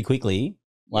 each other pretty quickly,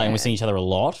 like, and we're Yeah. seeing each other a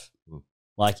lot. Mm.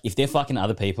 Like if they're fucking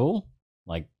other people,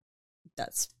 like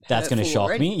that's that's going to hurtful shock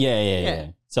already. me. Yeah. Yeah.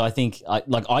 So I think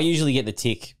I usually get the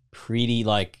tick pretty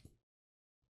like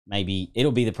maybe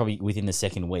it'll be probably within the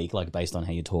second week, like based on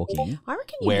how you're talking, I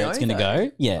reckon you where know, it's going to though.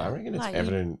 go. Yeah. I reckon it's Like,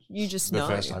 evident You just the know.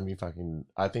 first time you fucking.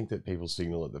 I think that people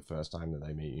signal it the first time that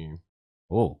they meet you.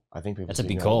 Oh, I think people. that's a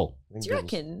big signal- call. I think Do you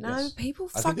people- reckon? No, yes. people I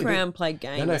think fuck they do. around, play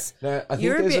games. No. I think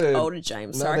You're a there's bit older,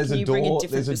 James. no, Sorry, there's can a you bring a door-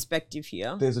 different there's a- perspective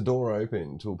here? There's a door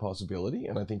open to a possibility,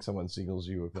 and I think someone signals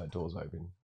you if that door's open.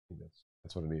 I think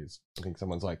that's what it is. I think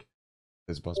someone's like,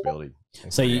 "There's a possibility."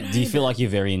 So do you feel like you're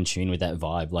very in tune with that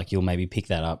vibe? Like you'll maybe pick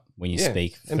that up when you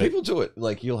speak. And people do it.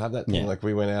 Like you'll have that thing. Yeah. Like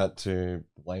we went out to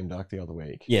Lame Duck the other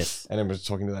week. Yes. And I was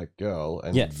talking to that girl,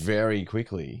 and Yeah. very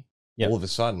quickly, Yeah. all of a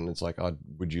sudden, it's like, "Oh,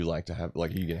 would you like to have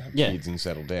like you gonna have Yeah. kids and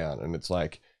settle down?" And it's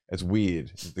like it's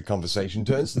weird. The conversation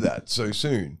turns to that so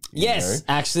soon. you Yes, know?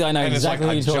 actually, I know And it's exactly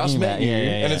like, what you're I just talking met about. you,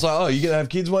 Yeah. and it's like, "Oh, you gonna have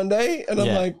kids one day?" And I'm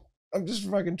Yeah. like, "I'm just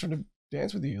fucking trying to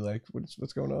dance with you. Like,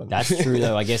 what's going on?" That's true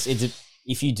though. I guess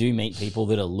if you do meet people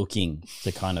that are looking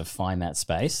to kind of find that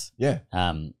space, Yeah.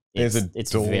 There's a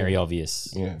it's door. very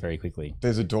obvious Yeah. very quickly.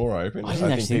 There's a door open. I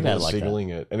didn't actually think people about it are like that. signaling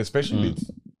it, and especially Mm.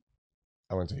 with,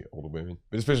 I won't say older women,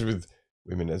 but especially with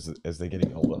women as they're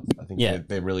getting older. I think Yeah.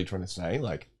 they're really trying to say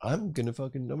like, I'm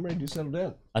ready to settle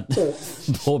down.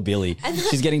 Poor Billy.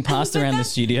 She's getting passed around the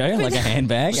studio like a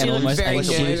handbag She and looked almost very ate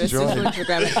nervous. shit. Just wanted to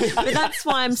grab it. But that's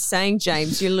why I'm saying,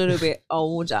 James, you're a little bit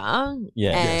older,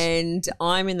 Yeah. and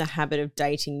I'm in the habit of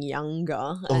dating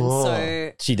younger, and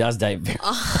so. She does date very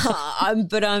I'm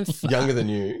Younger than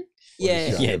you.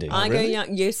 Yeah, Yeah, dude. I Oh, go really?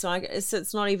 young. Yes, so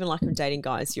it's not even like I'm dating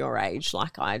guys your age.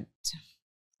 Like I'm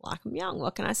young.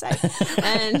 What can I say?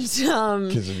 And 'Cause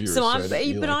of your so I'm, research,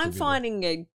 you but like to I'm be finding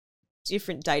a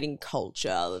different dating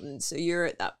culture, and so you're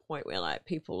at that point where like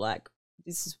people like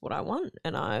this is what I want,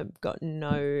 and I've got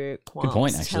no qualms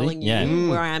point, actually. telling Yeah. you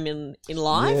where I am in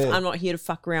life. Yeah. I'm not here to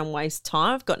fuck around, waste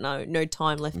time. I've got no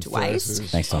time left to waste.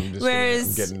 Versus, Thanks, Tom. I'm just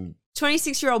Whereas- I'm getting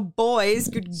 26-year-old boys,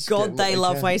 good Just God, getting what they they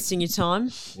love can. wasting your time,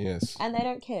 yes. and they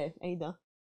don't care either.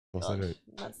 Of course I do.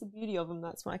 That's the beauty of them.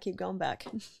 That's why I keep going back.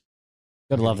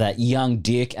 Gotta love that young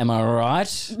dick, am I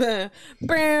right? I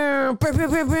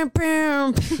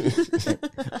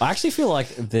actually feel like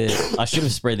I should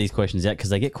have spread these questions out because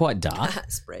they get quite dark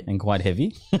Spread. and quite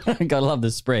heavy. Gotta love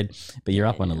the spread. But you're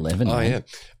up on 11. Oh man.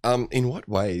 yeah. In what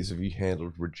ways have you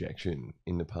handled rejection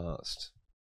in the past?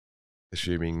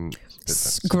 Assuming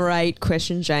that's Great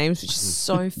question, James, which is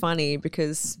so funny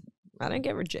because I don't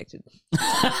get rejected.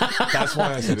 That's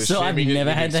why I said So I've assuming that never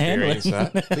you've had to handle it.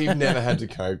 experienced that. You've never had to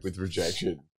cope with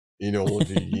rejection in all of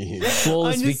your years.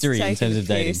 Flawless I'm just victory in taking terms of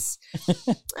the dating. piss.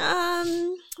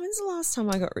 When's the last time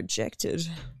I got rejected?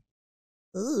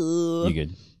 Ooh. You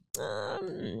good?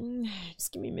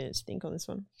 Just give me a minute to think on this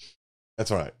one. That's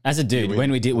all right. As a dude, we-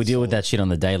 when we deal with that shit on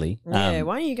the daily. Yeah,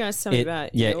 why don't you guys tell me about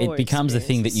it becomes a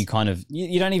thing that you experiences? kind of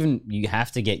you don't even you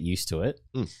have to get used to it.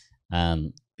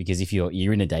 Because if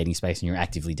you're in a dating space and you're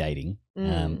actively dating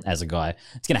as a guy,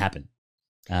 it's gonna happen.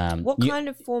 What you kind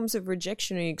of forms of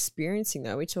rejection are you experiencing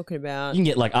though? We're talking about can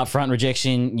get like upfront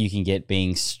rejection, you can get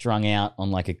being strung out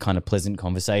on like a kind of pleasant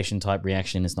conversation type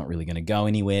reaction. It's not really gonna go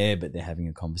anywhere, but they're having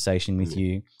a conversation with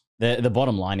you. The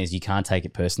bottom line is you can't take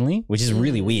it personally, which is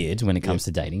really weird when it comes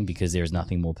to dating because there is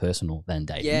nothing more personal than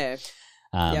dating. yeah.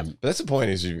 Yep. But that's the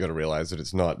point is you've got to realize that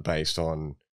it's not based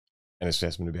on an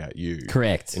assessment about you.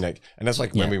 Correct. You know, and that's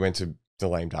like Yeah. when we went to the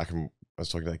Lame Duck and I was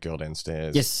talking to that girl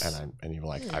downstairs. Yes. And you were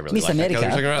like, I really Miss like that girl.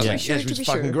 America. I was Yeah. like, yeah, she To was be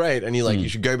fucking sure. great. And you're like, you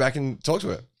should go back and talk to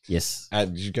her. Yes.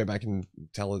 And you should go back and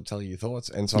tell her your thoughts.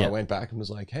 And so Yeah. I went back and was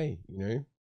like, hey,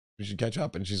 we should catch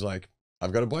up. And she's like,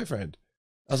 I've got a boyfriend.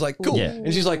 I was like, cool. Yeah.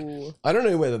 And she's like, Ooh. I don't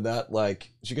know whether that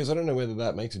she goes, I don't know whether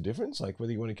that makes a difference, like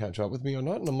whether you want to catch up with me or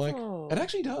not. And I'm like, Oh. it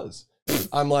actually does.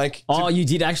 I'm like, Oh, you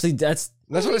did actually. That's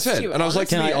that's what I said. you And I was like,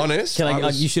 to Can be I- honest, Can I, I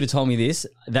was- you should have told me this.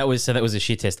 That was a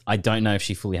shit test. I don't know if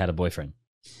she fully had a boyfriend.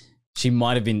 She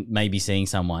might have been maybe seeing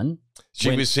someone. she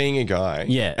when- was seeing a guy.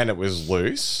 Yeah. And it was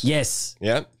loose. Yes.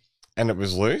 Yeah. And it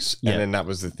was loose. Yeah. And then that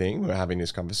was the thing. We were having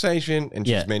this conversation and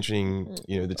she's Yeah. mentioning,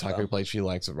 the taco place she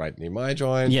likes right near my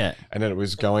joint. Yeah. And then it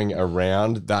was going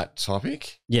around that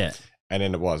topic. Yeah. And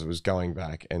then it was going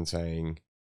back and saying,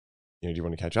 do you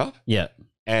want to catch up? Yeah.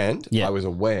 And Yeah. I was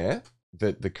aware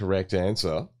that the correct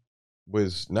answer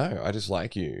was no, I just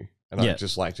like you. And Yeah. I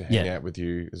just like to hang Yeah. out with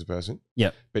you as a person.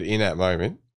 Yep. But in that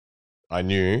moment, I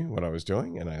knew what I was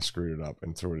doing and I screwed it up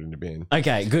and threw it in the bin.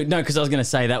 Okay, good. No, because I was going to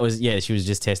say that was, she was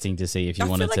just testing to see if you I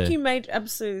feel wanted like to. you made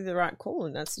absolutely the right call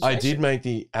in that situation. I did make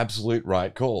the absolute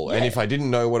right call. And Yeah. if I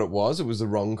didn't know what it was the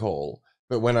wrong call.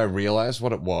 But when I realized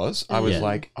what it was, I was Yeah.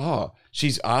 like, oh,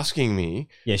 she's asking me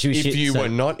Yeah, she was if you were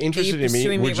not interested in me,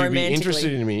 pursuing me would you be romantically?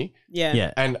 interested in me? Yeah.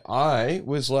 Yeah. And I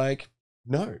was like,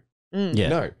 no, Yeah.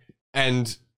 no.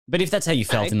 And But if that's how you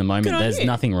felt in the moment, good on there's you.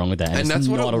 nothing wrong with that. and it's that's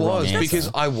what not it a wrong was answer.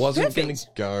 because I wasn't going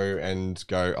Perfect. to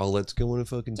go, oh, let's go on a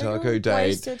fucking Don't taco date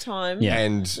Waste their time. Yeah.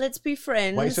 and Let's be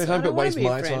friends. waste their I time, don't but wanna waste be a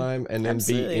my friend. time and then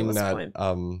Absolutely, be in what's the that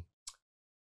point?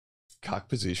 cuck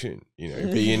position,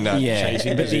 be in that yeah.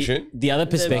 chasing But position. the other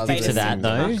perspective to basic that,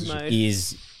 though, cuck mode.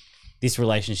 is this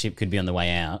relationship could be on the way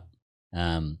out.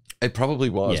 It probably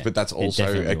was, Yeah, but that's it also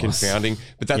definitely a confounding.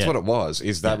 But that's Yeah. what it was.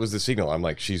 That Yeah. was the signal. I'm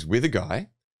like, she's with a guy.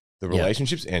 The Yeah.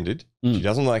 relationship's ended. Mm. She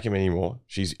doesn't like him anymore.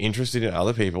 She's interested in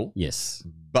other people, Yes.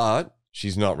 but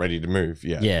she's not ready to move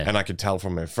yet. Yeah. And I could tell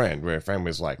from her friend, where her friend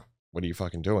was like, "What are you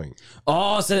fucking doing?"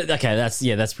 Oh, so okay,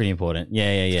 that's pretty important.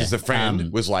 Yeah. Because the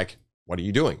friend was like, "What are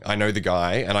you doing?" I know the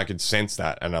guy, and I could sense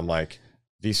that, and I'm like,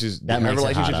 "This is that her makes it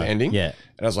relationship's harder. ending." Yeah.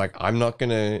 And I was like, I'm not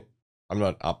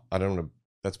up. I don't want to.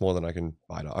 That's more than I can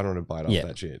bite off. I don't want to bite Yeah. off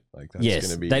that shit. Like that's Yes,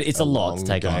 going to be. it's a lot to long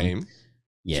take on. game.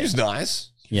 Yeah. She was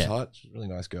nice. She was Yeah. hot. She's a really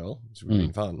nice girl. It's really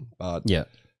been fun. But Yeah.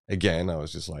 again, I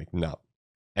was just like, no.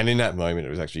 And in that moment,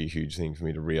 it was actually a huge thing for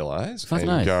me to realize Fuck and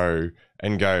no.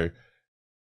 go.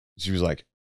 She was like,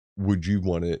 would you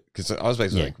want it? Because I was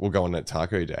basically Yeah. like, we'll go on that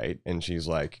taco date. And she's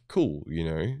like, cool,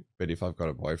 but if I've got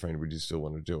a boyfriend, would you still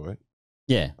want to do it?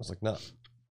 Yeah. I was like, no.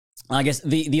 I guess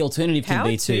the alternative can Power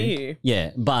be to you.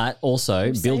 Yeah, but also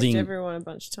You saved building everyone a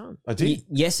bunch of time. I did.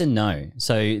 yes and no.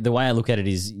 So the way I look at it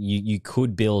is you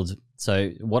could build. So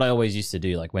what I always used to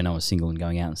do, like when I was single and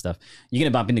going out and stuff, you're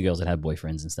going to bump into girls that have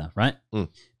boyfriends and stuff, right? Mm.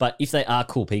 But if they are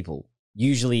cool people,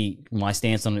 usually my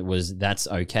stance on it was that's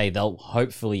okay. They'll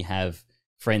hopefully have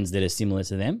friends that are similar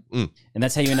to them. Mm. And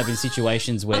that's how you end up in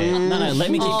situations where, no,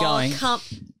 let me keep going.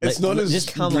 It's not as just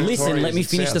victorious listen. Let me as it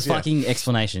finish sounds, the yeah. fucking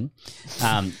explanation.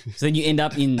 So then you end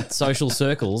up in social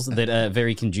circles that are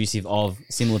very conducive of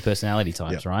similar personality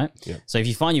types, Yeah. right? Yeah. So if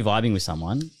you find you're vibing with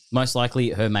someone, most likely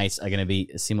her mates are going to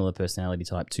be a similar personality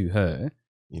type to her.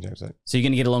 You know that. So you're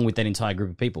going to get along with that entire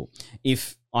group of people.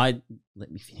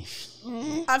 Let me finish.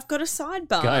 I've got a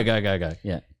sidebar. Go.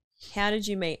 Yeah. How did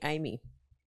you meet Amy?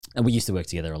 And we used to work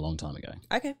together a long time ago.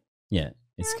 Okay. Yeah.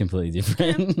 It's completely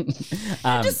different.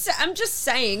 I'm just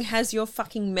saying, has your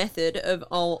fucking method of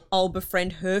I'll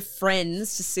befriend her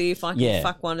friends to see if I can Yeah.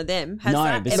 fuck one of them, has no,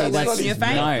 that but ever see, worked that's, in your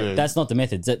favour? no, that's not the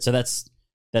method. So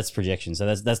that's projection. So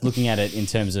that's looking at it in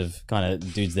terms of kind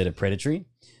of dudes that are predatory.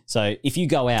 So if you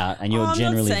go out and you're I'm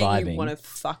generally not saying vibing, you want to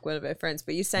fuck one of her friends,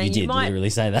 but you're you saying you, did might. literally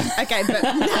say that. Okay, but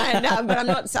no, but I'm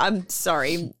not. I'm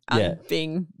sorry. I'm Yeah.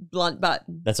 being blunt, but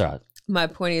That's all right. my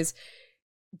point is,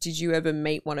 did you ever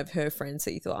meet one of her friends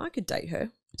that you thought I could date her?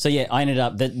 So yeah, I ended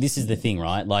up that this is the thing,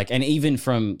 right? Like, and even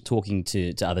from talking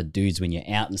to other dudes when you're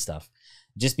out and stuff,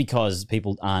 just because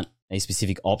people aren't a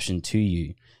specific option to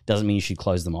you doesn't mean you should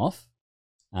close them off.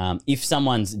 If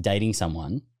someone's dating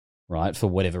someone, right, for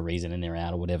whatever reason, and they're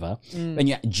out or whatever, and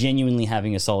you're genuinely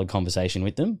having a solid conversation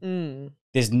with them,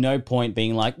 there's no point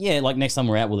being like, yeah, like next time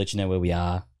we're out, we'll let you know where we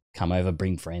are. Come over,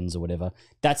 bring friends or whatever.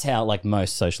 That's how like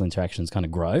most social interactions kind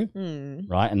of grow,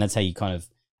 right? And that's how you kind of,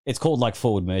 it's called like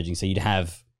forward merging. So you'd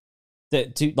have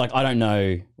like, I don't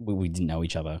know, we didn't know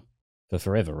each other for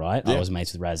forever, right? Yeah. I was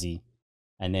mates with Razzie.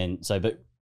 And then, but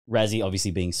Razzie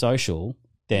obviously being social,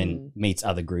 then meets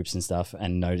other groups and stuff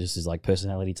and notices like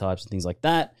personality types and things like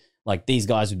that. Like these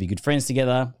guys would be good friends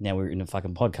together. Now we're in a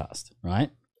fucking podcast, right?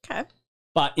 Okay.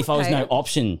 But if I was no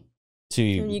option to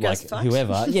you guys like fucked?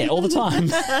 whoever, yeah, all the time.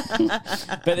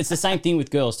 But it's the same thing with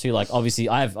girls too. Like obviously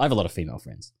I have a lot of female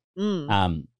friends.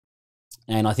 And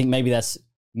I think maybe that's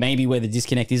where the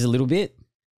disconnect is a little bit.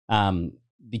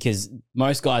 Because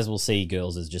most guys will see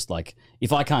girls as just like,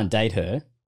 if I can't date her,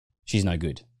 she's no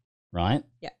good, right?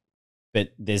 Yeah.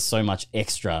 But there's so much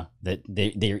extra that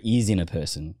there is in a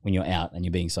person when you're out and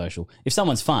you're being social. If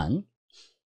someone's fun,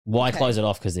 why Okay. close it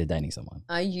off because they're dating someone?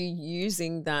 Are you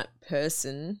using that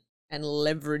person and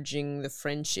leveraging the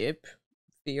friendship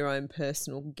for your own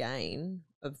personal gain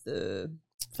of the?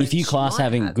 If you friends class might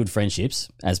having have? good friendships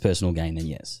as personal gain, then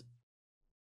yes.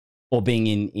 Or being Are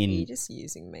you in just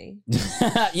using me?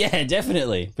 yeah,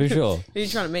 definitely, for sure. Are you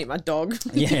trying to meet my dog?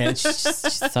 Yeah, it's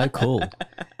just so cool.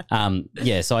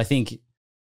 Yeah, so I think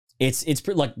it's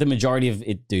like the majority of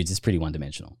it, dudes, is pretty one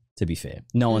dimensional. To be fair,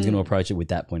 no one's going to approach it with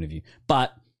that point of view.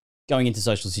 But going into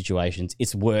social situations,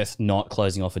 it's worth not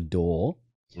closing off a door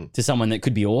to someone that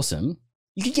could be awesome.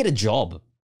 You could get a job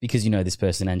because you know this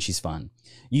person and she's fun.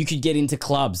 You could get into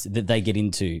clubs that they get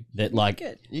into that like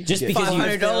just because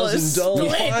 $500. $5,000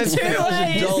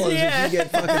 Yeah. if you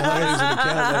get fucking hired as an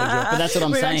account manager. But that's what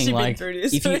I'm We've saying. actually been Like, through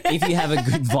this. if you have a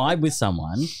good vibe with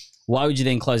someone, why would you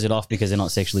then close it off because they're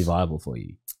not sexually viable for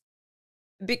you?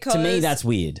 Because To me, that's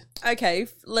weird. okay.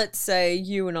 Let's say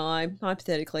you and I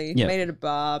hypothetically Yep. meet at a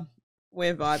bar.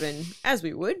 We're vibing as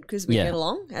we would because we Yeah. get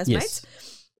along as Yes.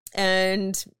 mates,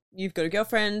 and you've got a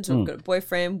girlfriend or got a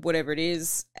boyfriend, whatever it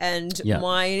is. And Yeah.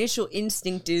 my initial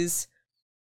instinct is,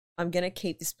 I'm going to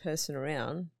keep this person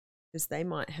around because they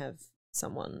might have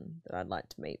someone that I'd like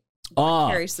to meet Oh,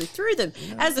 vicariously through them.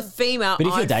 As a female, But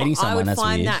if you're dating I someone, would that's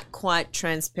find weird. that quite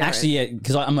transparent. actually, yeah,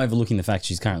 because I'm overlooking the fact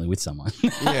she's currently with someone.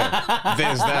 Yeah,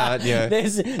 there's that. Yeah,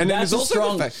 and then there's also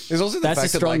strong, the fact. There's also the that's a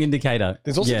fact that strong like, indicator.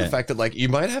 there's also Yeah. the fact that like you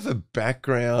might have a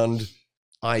background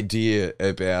idea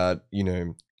about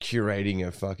curating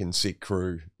a fucking sick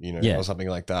crew, Yeah. or something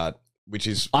like that, which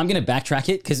is I'm going to backtrack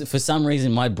it because for some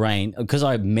reason my brain, because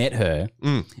I met her,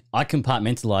 I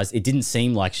compartmentalized. It didn't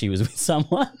seem like she was with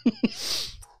someone.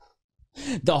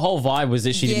 The whole vibe was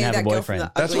that she didn't have a that girl from boyfriend.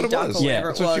 the That's Ugly what it Duck was. or Yeah. whatever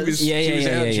That's it what she was. was. Yeah, She was yeah,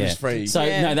 out. yeah, She yeah. was free. So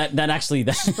Yeah. no, that actually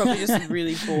Probably just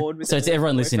really bored with So her to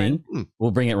everyone boyfriend. listening,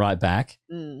 we'll bring it right back.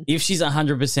 If she's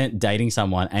 100% dating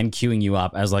someone and queuing you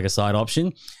up as like a side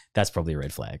option, that's probably a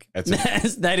red flag.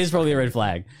 That is probably a red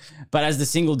flag. But as the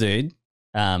single dude,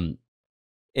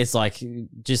 it's like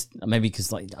just maybe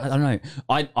because like I don't know.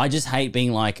 I just hate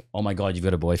being like, oh my god, you've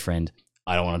got a boyfriend.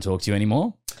 I don't want to talk to you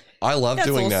anymore. I love That's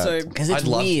doing also- that 'Cause it's I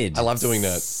love, weird. I love doing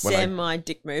that. When Semi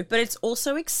dick move, but it's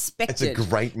also expected. it's a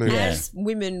great move. Yeah. As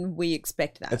women, we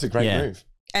expect that. It's a great Yeah. move.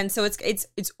 And so it's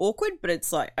awkward, but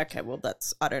it's like, okay, well,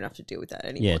 that's I don't have to deal with that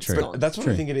anymore. Yeah, It's true. gone. But that's what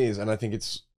True. I think it is, and I think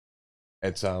it's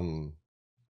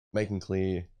making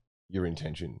clear your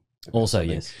intention. about Also,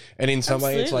 something. yes. And in some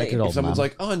way, it's like Absolutely. Good if old someone's mum.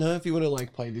 like, "Oh no, if you want to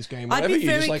like play this game, I'd whatever," be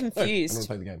you're just very like, "No, I don't confused. want to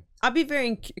play the game." I'd be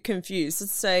very confused.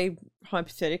 Let's say,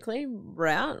 hypothetically,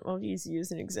 route. I'll use you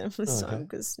as an example this Okay. time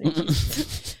because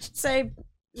say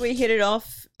we hit it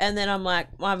off, and then I'm like,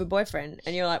 well, I have a boyfriend,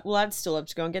 and you're like, well, I'd still love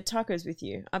to go and get tacos with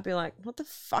you. I'd be like, what the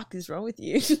fuck is wrong with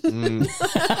you?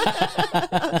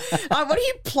 Like, what are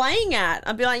you playing at?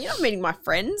 I'd be like, you're not meeting my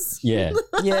friends. Yeah,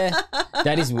 yeah.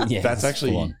 That is yeah. That's full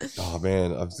actually, on. oh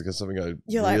man, I've got something I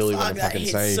You're really like, want fuck, to that fucking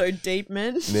hits say. so deep,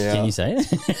 man. now. Can you say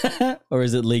it, or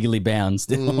is it legally bound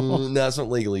still? No, it's not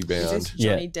legally Is bound. this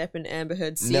Yeah. Johnny Depp and Amber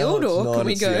Heard No, sealed, it's or not, can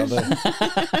we it's go? the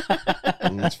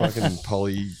other. It's fucking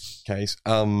poly case.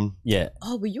 Yeah,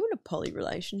 Oh, were you in a poly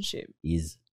relationship?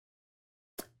 is.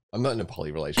 I'm not in a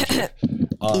poly relationship.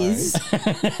 Is?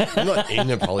 I'm not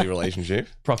in a poly relationship.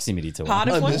 Proximity to Part one.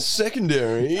 of I'm one? the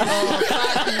secondary. Oh,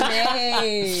 fuck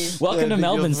me. Welcome to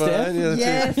Melbourne, Steph.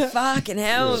 Yeah, fucking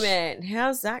hell, man.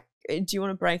 How's that? Do you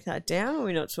want to break that down? Or are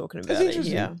we not talking That's about it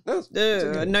interesting. here? No, it's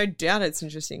okay. No doubt it's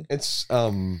interesting. It's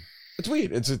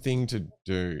weird. It's a thing to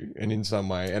do, and in some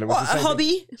way, and it was What, the a same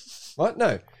hobby? thing. What?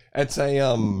 No, it's a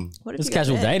What if It's you get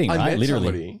casual there? dating, I right? met Literally.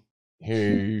 somebody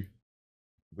who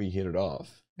we hit it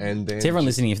off, and then To everyone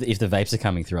listening, if the vapes are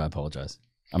coming through, I apologize.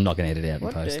 I'm not going to edit it out in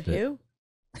What post. the hell?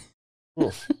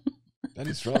 Oof, that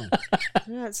is strong.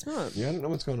 No, it's not. Yeah, I don't know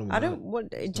what's going on. With I that. don't.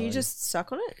 What? Do you Sorry. just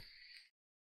suck on it?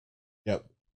 Yep.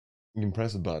 You can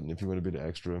press a button if you want a bit of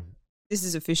extra. This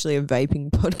is officially a vaping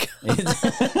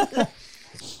podcast.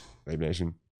 Vape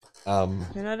Nation.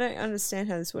 And I don't understand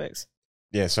how this works.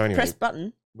 Yeah. So anyway, Press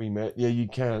button. we met. Yeah, you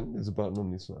can. There's a button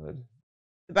on this side.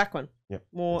 The back one. Yep.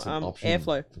 More It's an option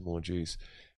airflow. for more juice.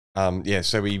 Yeah.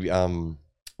 So we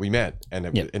met,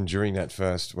 and Yep. and during that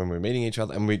first when we were meeting each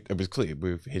other, and it was clear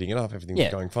we were hitting it off. Everything Yeah.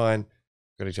 was going fine.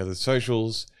 Got each other's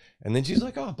socials, and then she's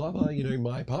like, "Oh, blah blah.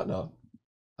 My partner."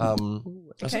 I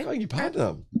was like, "Oh, your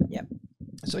partner." Yep.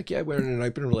 It's like, "Yeah, we're in an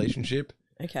open relationship."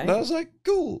 Okay. And I was like,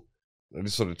 cool. I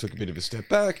just sort of took a bit of a step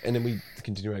back, and then we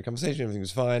continued our conversation. Everything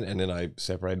was fine, and then I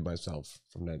separated myself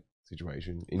from that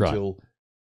situation Right. until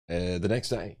the next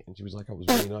day. And she was like, "Oh, it was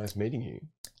really nice meeting you."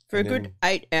 For a And good then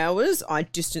 8 hours, I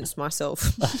distanced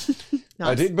myself. I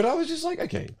Nice. did, but I was just like,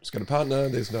 okay, just got a partner.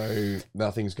 There's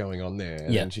nothing's going on there.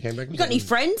 And Yeah. then she came back. And You got any was like,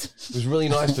 friends? It was really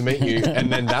nice to meet you. And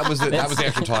then that was the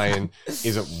actual tie-in.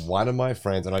 Is that one of my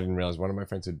friends, and I didn't realize one of my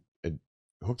friends had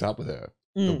hooked up with her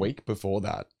the week before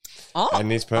that. Oh, And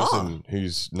this person,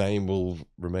 whose name will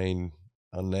remain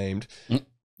unnamed.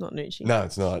 not Nucci. No,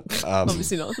 it's not.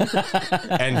 Obviously not.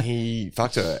 And he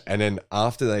fucked her. And then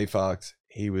after they fucked,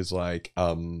 he was like,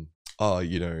 "Oh,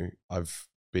 I've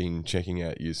been checking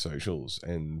out your socials,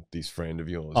 and this friend of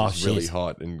yours Oh, is really shit.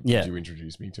 hot, and Yeah. could you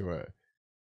introduce me to her?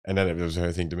 And then it was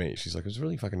her thing to me. She's like, it was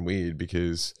really fucking weird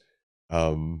because,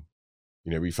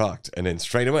 we fucked. And then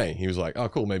straight away, he was like, oh,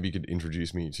 cool, maybe you could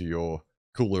introduce me to your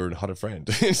cooler and hotter friend.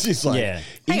 And she's like, Yeah.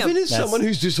 even as That's- someone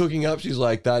who's just hooking up, she's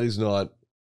like, that is not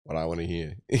what I want to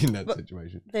hear in that But-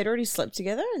 situation. They'd already slept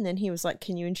together, and then he was like,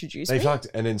 "Can you introduce They me?" fucked,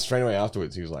 and then straight away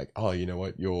afterwards, he was like, "Oh, you know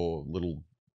what? Your little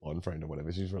blonde friend or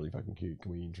whatever, she's really fucking cute.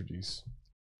 Can we introduce?"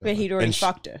 But he'd already And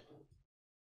fucked her.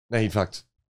 No, he fucked.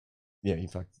 Yeah, he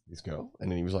fucked this girl, and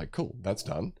then he was like, "Cool, that's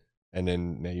done." And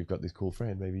then now you've got this cool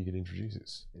friend. Maybe you could introduce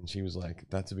us. And she was like,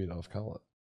 "That's a bit off color.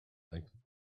 Like,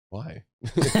 why?"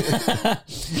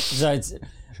 So it's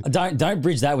don't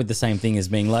bridge that with the same thing as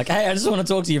being like, hey, I just want to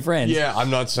talk to your friends. Yeah, I'm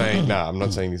not saying. No, I'm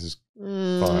not saying this is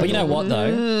fine. But you know what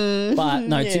though? But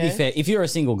no, to be Yeah. fair, if you're a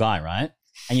single guy, right,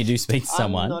 and you do speak to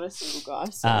someone, I'm not a single guy.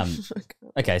 So.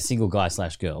 okay, single guy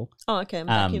 / girl. oh, okay. I'm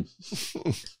like him.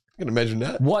 I can imagine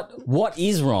that. What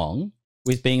is wrong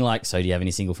with being like? So do you have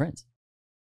any single friends?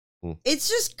 It's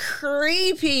just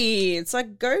creepy. It's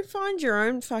like, go find your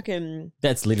own fucking.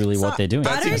 That's literally So what they're doing.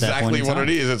 I That's don't- at that point exactly in what time. it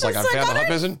is. It's like, I It's like, found I a hot don't-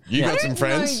 person. You got some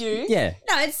friends. Know you. Yeah.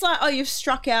 No, it's like, oh, you've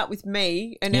struck out with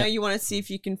me, and now Yeah. you want to see if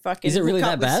you can fucking. Is it really hook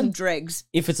that up with bad? Some dregs.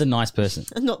 If it's a nice person.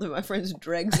 Not that my friends are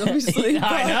dregs, obviously.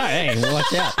 I know. Hey,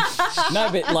 watch out.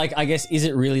 No, but like, I guess, is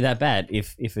it really that bad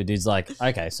if a dude's like,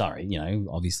 okay, sorry,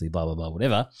 obviously, blah blah blah,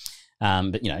 whatever.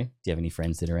 But do you have any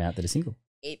friends that are out that are single?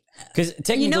 Because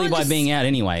technically, in by the being out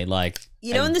anyway, like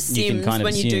You know, in and The you can Sims, kind of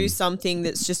when you do assume- something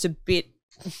that's just a bit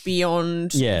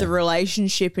beyond Yeah. the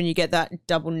relationship and you get that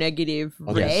double negative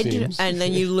Okay, red Sims. and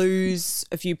then you lose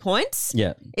a few points.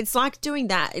 Yeah. It's like doing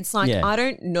that. It's like, Yeah. I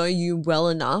don't know you well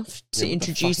enough to Yeah, what the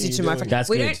introduce fuck are you you to my doing? friend. That's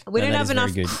we good. don't we No, don't that have is very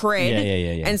enough good.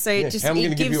 cred. Yeah. And so Yeah, it just how am I it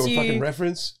going to give gives you a fucking you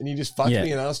reference and you just fucked Yeah.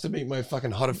 me and asked to meet my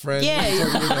fucking hotter friend?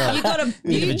 yeah, you got a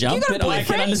Bit of a jump, got a but I can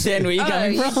boyfriend? understand where you're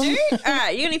coming you from. do? All right,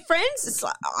 you got any friends? It's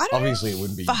like, I don't Obviously, it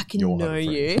wouldn't be fucking your know hotter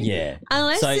friend. you. Yeah.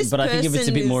 Unless this but I think if it's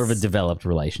a bit person more of a is- developed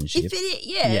relationship. If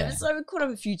it, yeah, it's like we caught up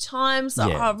a few times. Like,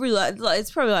 Yeah. I really like,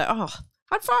 it's probably like,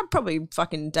 I'd probably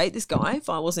fucking date this guy if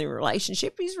I wasn't in a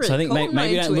relationship. He's really so I think cool. I'm not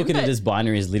maybe into don't look him, at it but- as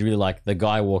binary as literally like the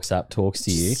guy walks up, talks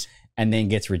to you, and then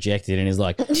gets rejected and is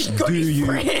like, got do any you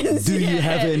friends? do you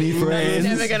have any friends?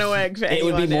 Never gonna work for It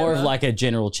would be anyone more of ever. like a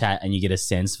general chat and you get a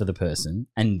sense for the person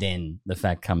and then the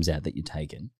fact comes out that you're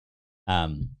taken.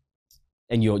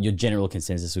 And your general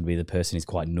consensus would be the person is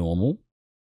quite normal.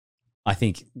 I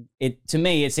think to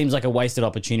me it seems like a wasted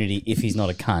opportunity if he's not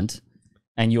a cunt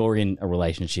and you're in a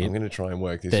relationship. I'm going to try and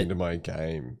work this That- into my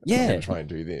game. Yeah. I'm going to try and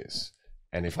do this.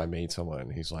 And if I meet someone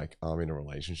who's like, I'm in a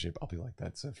relationship, I'll be like,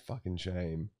 that's a fucking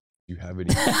shame. You have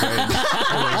any friends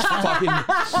as fucking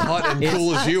hot and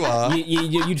cool as you are.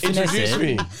 You'd finesse Introduce it.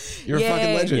 me. You're a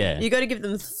fucking legend. Yeah. You got to give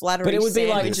them the flattery But it would be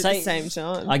like, sandwich at the say- same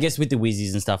time. I guess with the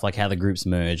Wizzies and stuff, like how the groups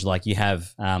merge, like you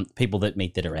have people that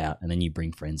meet that are out, and then you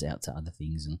bring friends out to other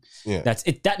things, and Yeah. that's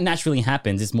it. That naturally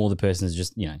happens. It's more the person is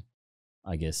just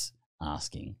I guess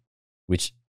asking,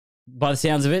 which by the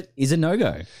sounds of it is a no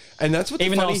go. And that's what the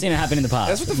Even though funny, I've seen it happen in the past,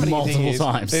 that's what the funny multiple thing is.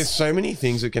 times. There's so many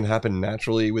things that can happen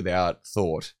naturally without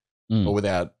thought Mm. or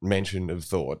without mention of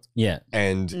thought. Yeah,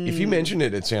 And if you mention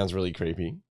it, it sounds really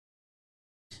creepy.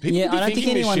 People yeah. could be I don't think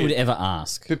thinking this anyone shit. would ever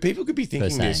ask. But people could be thinking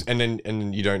se. this, and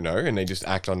then you don't know, and they just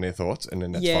act on their thoughts, and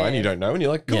then that's Yeah. fine. You don't know, and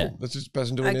you're like, cool, Yeah. that's just a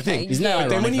person doing their Okay, thing. Isn't that yeah. But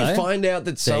then when ironic, you though? find out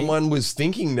that See? someone was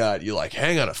thinking that, you're like,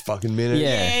 hang on a fucking minute.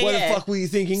 Yeah. Why Yeah. the fuck were you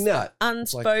thinking that?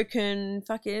 Unspoken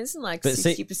fucking isn't like But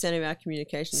see- 60% of our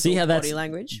communication is See all how that's body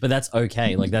language. but that's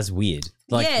okay. Like that's weird.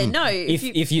 Like yeah, no.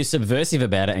 if you're subversive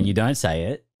about it and you don't say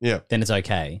it, Yeah. then it's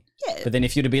okay. yeah, But then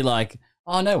if you're to be like,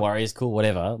 oh no worries, cool,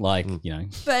 whatever, like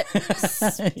but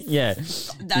yeah,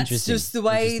 that's Interesting. just the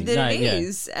way Interesting. that it No, yeah.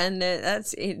 is, and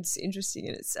it's interesting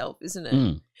in itself, isn't it?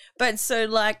 Mm. But so,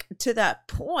 like, to that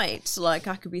point, like,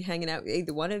 I could be hanging out with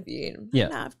either one of you, and Yeah.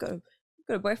 nah, I've got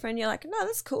a boyfriend. You're like, no,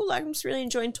 that's cool. Like, I'm just really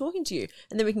enjoying talking to you,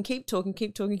 and then we can keep talking,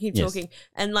 Yes.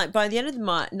 and like by the end of the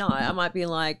night, I might be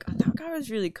like, oh, that guy was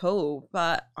really cool,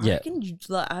 but I Yeah. reckon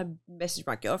I messaged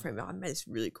my girlfriend, but I met this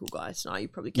really cool guy tonight. You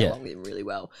probably get Yeah. along with him really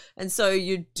well, and so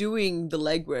you're doing the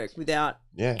legwork without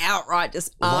Yeah. outright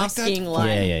just Like that- asking, like,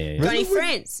 yeah. got any Remember when-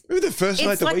 friends? Remember the first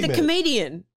night It's that like we the met?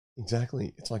 comedian.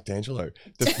 Exactly. It's like D'Angelo.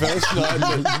 The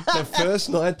first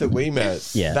night that we met,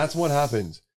 Yeah. that's what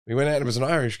happened. We went out, it was an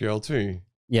Irish girl too.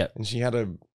 Yeah. And she had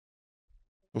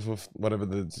whatever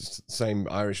the same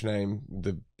Irish name,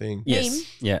 the thing. Yes. Name.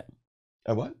 Yeah.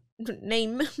 A what?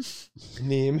 Name.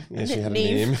 Name. Yeah, she had a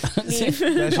Name. name. Name. No,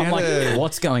 she I'm had like, a-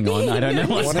 what's going on? I don't know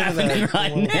what's Whatever happening that-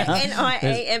 right whatever- now.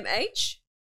 Niamh.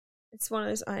 It's one of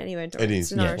those. Anyway, don't. It it's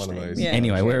is, an yeah, Irish one of name. those. Yeah.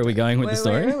 Anyway, where are we going with the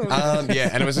story? Where are we? Yeah,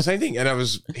 and it was the same thing. And I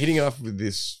was hitting it off with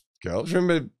this girl. Do you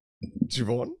remember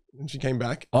Siobhan? And she came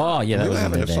back. Oh, yeah, that we were was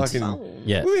having an a event. fucking.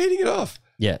 Yeah. We were hitting it off.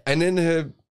 Yeah. And then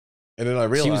I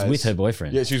realized She was with her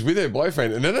boyfriend. Yeah, she was with her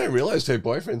boyfriend, and then I realized her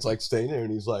boyfriend's like staying there,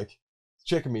 and he's like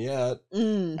checking me out,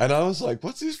 and I was like,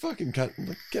 "What's this fucking cunt?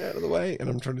 Like, get out of the way!" And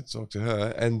I'm trying to talk to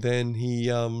her, and then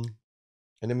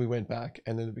and then we went back,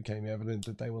 and then it became evident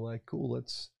that they were like, "Cool,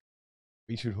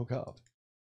 we should hook up,"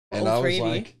 and All I three was of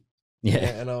you? like, Yeah.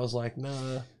 and I was like,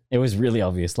 "Nah." It was really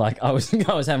obvious. Like I was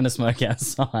having a smoke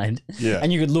outside. Yeah.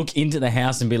 And you could look into the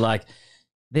house and be like,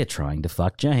 they're trying to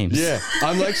fuck James. Yeah,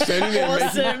 I'm like standing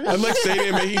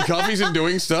there making coffees and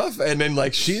doing stuff, and then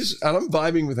like I'm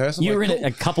vibing with her. So I'm You like, were in cool.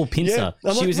 a couple pincer.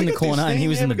 I'm She like, was in we the got this corner and he thing,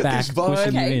 was in yeah, the we got back this vibe.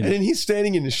 pushing you in. And then he's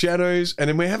standing in the shadows, and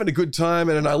then we're having a good time.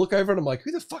 And then I look over and I'm like,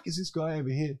 who the fuck is this guy over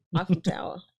here? Eiffel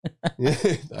Tower. Yeah,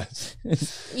 that's,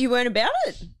 You weren't about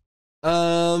it.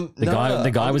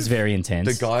 The guy was very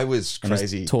intense. The guy was and was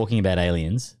crazy. talking about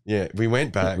aliens. Yeah, we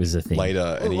went back was a thing.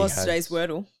 later, and What he was had, today's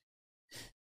Wordle?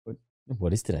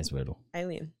 What is today's Wordle?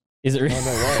 Alien. Is it really?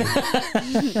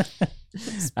 Oh, no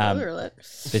Spoiler alert.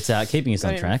 It's keeping us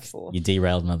on Going track. for- You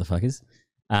derailed motherfuckers.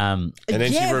 And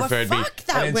then Yeah, she well, referred me, fuck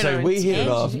that, and went then so on a we hit it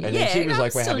off, tangent. and then she Yeah, was I'm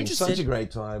like, "We're still having such a interested.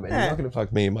 great time, and Yeah. you're not going to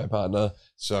fuck me and my partner,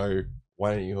 so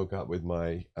why don't you hook up with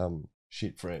my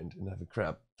shit friend and have a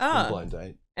crap blind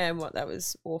date?" And what? That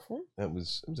was awful. It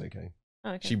was okay.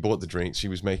 Oh, okay. She bought the drinks. She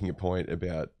was making a point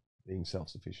about being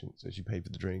self-sufficient, so she paid for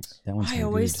the drinks. That one's I so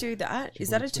always good. do that. She Is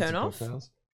bought that a expensive turn off? cocktails.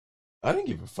 I didn't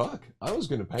give a fuck. I was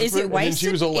going to pay Is for it. it And then she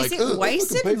wasted? was all like, Is it "Ugh, I can pay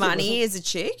wasted for it money myself." as a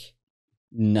chick?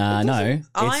 Nah, no.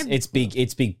 I'm- It's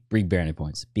big brownie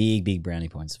points. Big brownie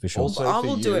points for sure. Also- I for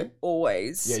will do you- it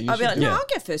always. Yeah, you I'll be should like, do no, it. I'll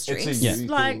get first It's drinks. a you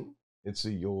Like, thing. It's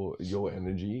your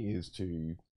energy is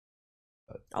to.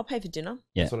 I'll pay for dinner.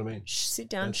 Yeah. That's what I mean. Sit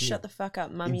down, That's shut it. the fuck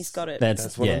up. Mummy's got it.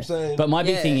 That's what yeah. I'm saying. But my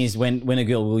big Yeah. thing is when a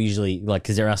girl will usually like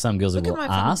because there are some girls Look that at will my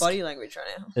fucking ask. body language right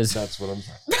now. That's what I'm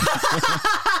saying.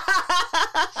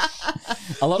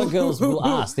 A lot of girls will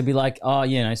ask. They'll be like, "Oh,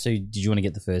 so did you want to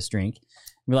get the first drink?"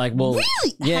 I'll be like, "Well,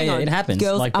 Really? yeah, Hang yeah, on. it happens.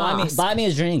 Girls like, ask. buy me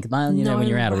a drink, when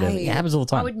you're out or whatever. way. It happens all the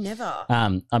time. I would never.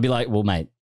 I'll be like, "Well, mate,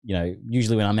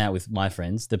 usually when I'm out with my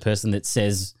friends, the person that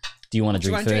says, "Do you want to Do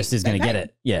you drink want a first?" drink? is going to They get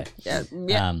pay. it. Yeah.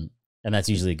 Yeah. And that's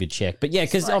usually a good check. But yeah,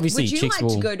 because Like, obviously would you chicks like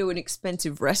will. to go to an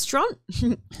expensive restaurant?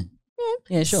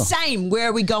 Yeah, sure. Same. Where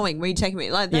are we going? Where are you taking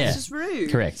me? Like, that's Yeah. just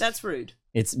rude. Correct. That's rude.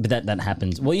 But that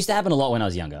happens. Well, it used to happen a lot when I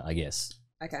was younger. I guess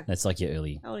Okay. that's like your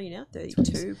early How old are you now?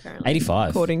 32, apparently. 85.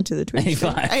 According to the Twitch.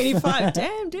 85. 85.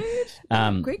 Damn,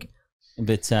 dude. Quick.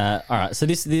 But all right, so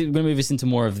we're going to move us into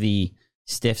more of the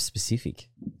Steph specific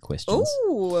questions.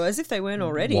 Oh, as if they weren't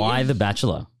already. Why The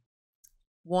Bachelor?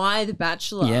 Why The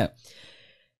Bachelor? Yeah.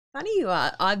 Funny you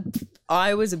are.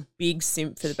 I was a big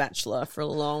simp for The Bachelor for a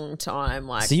long time.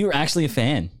 Like, So you were actually a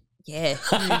fan. yeah, huge.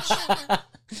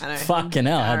 I know. Fucking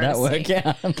hell, how'd that work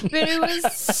out? But it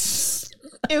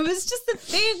was just the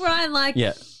thing, right? Like,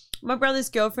 Yeah. my brother's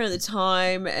girlfriend at the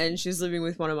time, and she was living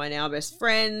with one of my now best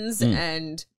friends,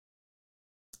 and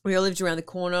we all lived around the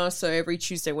corner. So every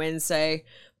Tuesday, Wednesday,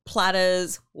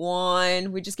 platters,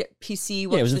 wine, we just get pissy,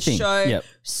 watch it was a the thing. show, Yep.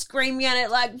 screaming at it,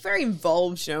 like very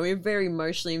involved. We were very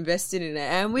emotionally invested in it,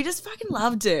 and we just fucking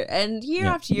loved it. And year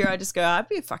Yep. after year, I just go, I'd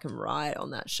be a fucking riot on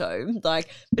that show. Like,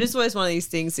 but it's always one of these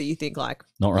things that you think, like,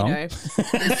 Not wrong.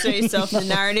 insert yourself in the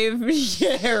narrative.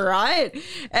 Yeah, right.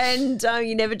 And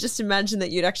you never just imagine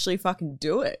that you'd actually fucking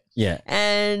do it. Yeah.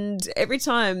 And every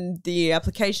time the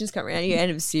applications come around, you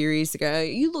end of a series, they go, "Are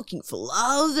you looking for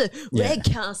love? Yeah. We're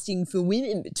casting for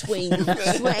women between,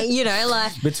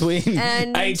 like." Between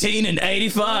And- 18 and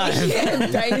 85. Yeah,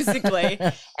 basically.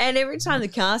 And every time the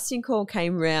casting call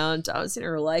came around, I was in a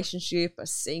relationship, I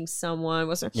was seeing someone,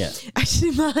 wasn't Yeah.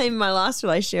 actually my last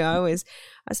relationship,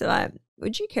 I said, like,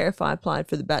 would you care if I applied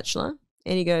for The Bachelor?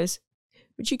 And he goes,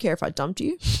 would you care if I dumped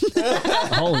you?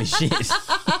 Holy shit.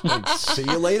 Like, see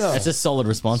you later. That's a solid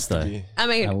response, though. Yeah. I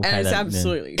mean, I will and pay it's that,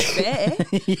 absolutely fair.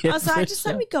 Yeah, I was like, for just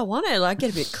sure. let me go on it, like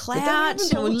get a bit But that happens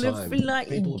clout. all And the live time. for, like,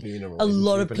 People will be in a a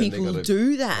lot of relationship and then they people gotta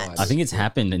do that. hide. I think it's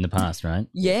happened in the past, right?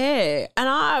 Yeah, and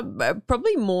I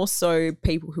probably more so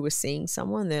people who are seeing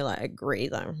someone, they're like, agree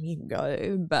that you can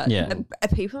go, but Yeah.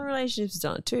 people in relationships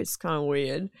don't it too. It's kind of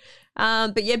weird.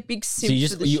 But yeah, big simp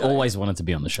So for the show. always wanted to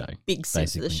be on the show. Big simp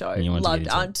for the basically, show. and you wanted to Loved.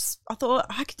 get into it. I thought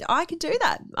I could do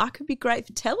that. I could be great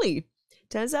for telly.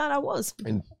 Turns out I was.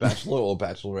 And Bachelor or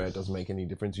Bachelorette doesn't make any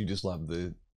difference. You just love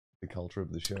the culture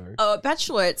of the show.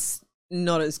 Bachelor, it's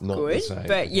not as Not the good. same.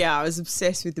 But yeah, I was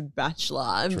obsessed with The Bachelor.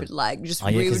 And like just Oh,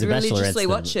 yeah, we 'cause would The Bachelorette's religiously the-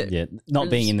 watch it. Yeah, not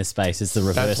being in the space, it's the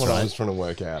reverse, That's what I right? was trying to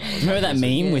work out. I was Remember like, that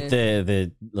meme Yeah. with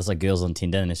the there's like girls on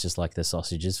Tinder and it's just like the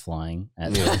sausages flying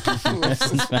at the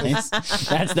person's face?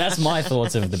 That's my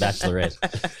thoughts of The Bachelorette.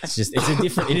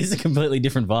 It is a completely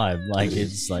different vibe. Like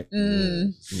it's like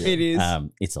It is.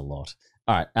 it's a lot.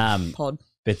 All right. Pod.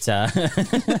 But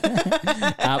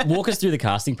walk us through the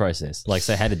casting process. Like,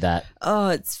 so how did that? Oh,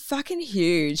 it's fucking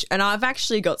huge. And I've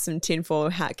actually got some tinfoil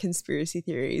hat conspiracy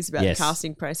theories about Yes. the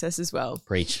casting process as well.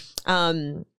 Preach.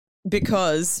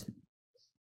 Because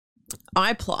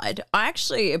I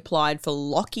actually applied for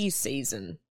Lockie's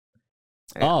season.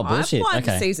 Oh, bullshit. I applied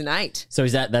Okay. for season 8. So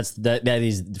is that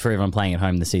is for everyone playing at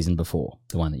home the season before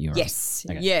the one that you were Yes.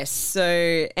 on? Okay. Yes.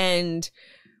 So, and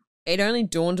it only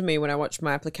dawned on me when I watched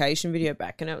my application video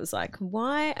back, and it was like,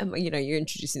 why am I, you're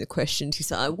introducing the questions. You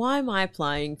say, like, why am I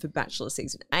applying for Bachelor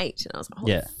season 8? And I was like,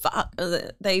 Yeah. fuck.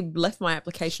 They left my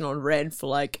application on red for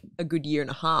like a good year and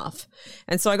a half.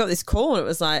 And so I got this call and it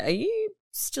was like, are you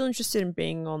still interested in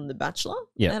being on The Bachelor?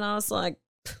 Yeah. And I was like,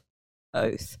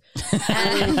 oath.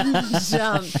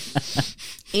 And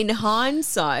in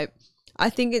hindsight, I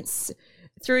think it's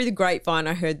through the grapevine,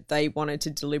 I heard they wanted to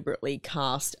deliberately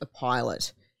cast a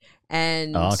pilot.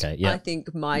 And Oh, okay, yeah. I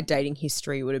think my dating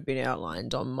history would have been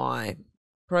outlined on my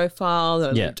profile, that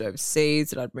I Yeah. lived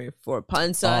overseas, that I'd moved for a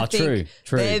pun. So Oh, I think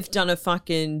true. they've done a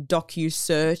fucking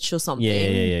docu-search or something,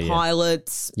 Yeah.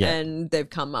 pilots, Yeah. and they've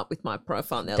come up with my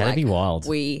profile. And they're That'd like, be wild.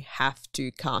 we have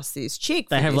to cast this chick.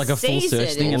 They for have this like a full season.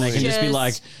 search thing, and they It's can just be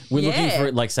like, "We're looking yeah.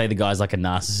 for," like, say the guy's like a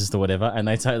narcissist or whatever, and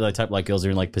they type like girls are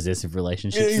in like possessive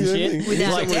relationships and shit.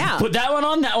 Without like, a doubt. put that one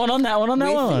on, that one on, that one on,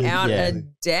 that one on. Without Yeah. a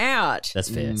doubt. That's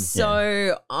fair. Yeah.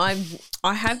 So I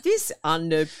have this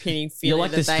underpinning feeling You're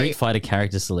like that the Street Fighter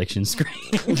character selection screen.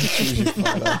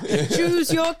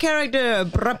 choose your character.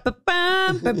 Who have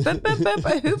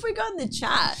we got in the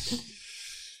chat?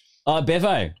 Oh,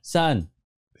 Bevo, son,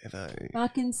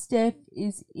 Fucking Steph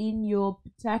is in your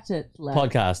potato lab.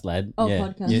 podcast lad. Oh, yeah.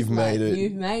 podcast. You've lab. made it.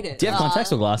 You've made it. Do you have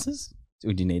contacts or glasses?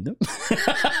 Would you need them? No,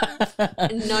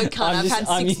 cunt. I've had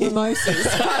 6 mimosas.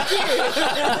 Fuck you.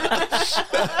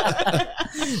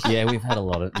 Yeah, we've had a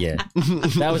lot of. Yeah,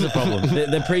 that was a problem.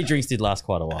 The pre-drinks did last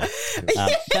quite a while.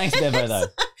 Thanks, Bevo, though.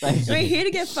 Thank Are we you. here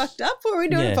to get fucked up or are we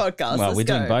doing Yeah. a podcast? Well, Let's we're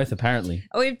doing go. both apparently.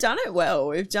 Oh, we've done it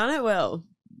well.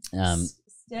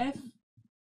 Steph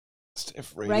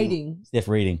Steph rating. Steph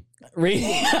reading.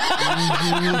 Reading.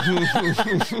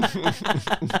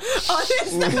 Oh,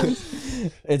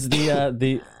 It's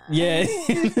the yeah.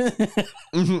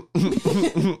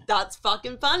 that's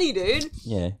fucking funny, dude.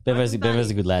 Yeah, Bevo's a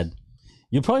good lad.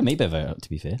 You'll probably meet Bevo, to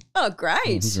be fair. Oh, great.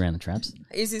 He's around the traps.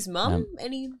 Is his mum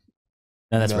any?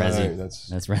 No, that's No, Razzie.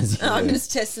 that's- Razzie. Oh, I'm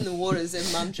just testing the waters and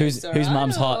mum Whose jokes.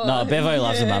 mum's hot? No, Bevo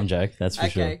loves a mum joke. That's for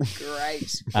Okay, sure.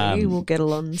 great. Um, we will get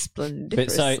along But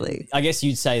splendiferously. so, I guess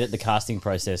you'd say that the casting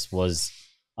process was,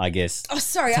 I guess, Oh,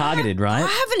 sorry. targeted, I right?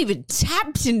 haven't even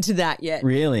tapped into that yet.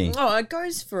 Really? Oh, it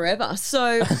goes forever.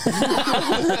 So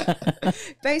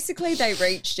basically, they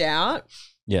reached out,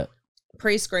 Yeah.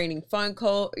 pre-screening phone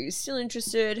call. Are you still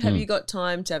interested? Have you got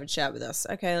time to have a chat with us?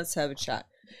 Okay, let's have a chat.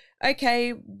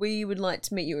 Okay, we would like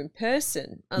to meet you in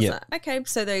person. I was Yeah. like, okay.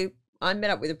 So I met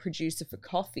up with a producer for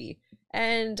coffee,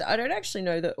 and I don't actually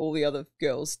know that all the other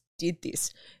girls did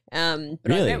this. But I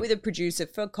Really? met with a producer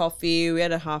for coffee. We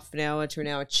had a half an hour to an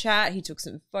hour chat. He took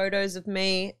some photos of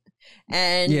me,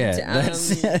 and Yeah.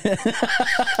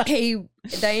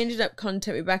 they ended up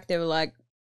contacting me back. They were like,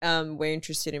 we're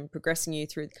interested in progressing you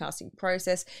through the casting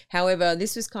process. However,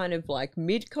 this was kind of like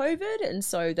mid-COVID, and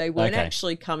so they weren't Okay.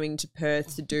 actually coming to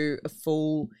Perth to do a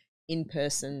full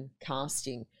in-person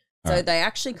casting. So Alright. they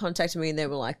actually contacted me and they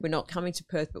were like, we're not coming to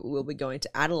Perth, but we will be going to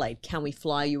Adelaide. Can we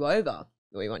fly you over?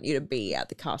 We want you to be at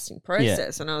the casting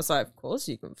process. And I was like, of course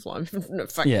you can fly me.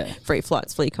 Yeah. Free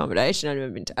flights, free accommodation. I've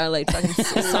never been to Adelaide. Fucking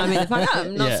sign me the fuck up.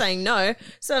 I'm not Yeah. saying no.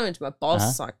 So I went to my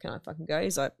boss. Uh-huh. Like, can I fucking go?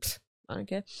 He's like, "Pfft, I don't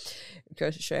care. It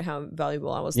goes to show how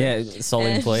valuable I was. Yeah, there. solid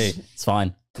And- employee. It's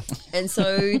fine. And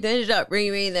so they ended up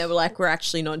ringing me and they were like, we're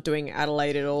actually not doing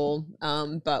Adelaide at all,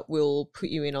 but we'll put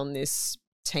you in on this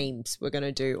Teams. We're going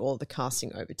to do all the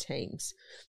casting over Teams.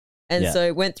 And Yeah. so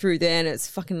it went through there and it's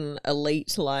fucking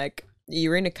elite. Like,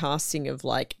 you're in a casting of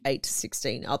like 8 to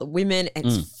 16 other women and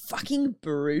it's fucking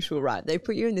brutal, right? They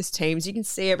put you in this Teams. You can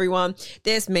see everyone.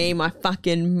 There's me, my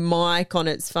fucking mic on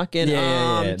its fucking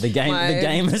Yeah. The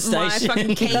gamer station. my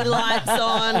fucking key lights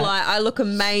on. Like, I look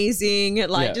amazing.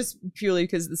 Like, Yeah. just purely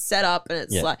because of the setup. And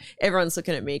it's Yeah. like, everyone's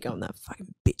looking at me going, that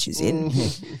fucking bitch is in.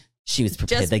 She was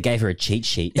prepared. They gave her a cheat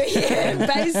sheet. Yeah,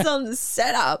 based on the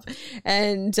setup.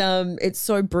 And it's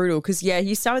so brutal because,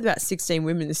 you start with about 16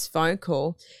 women in this phone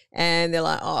call and they're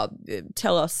like, oh,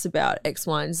 tell us about X,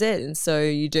 Y, and Z. And so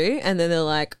you do. And then they're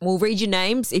like, we'll read your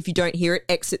names. If you don't hear it,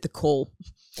 exit the call.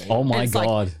 Oh, my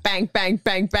God. Like, bang, bang,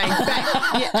 bang, bang, bang.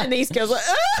 Yeah, and these girls are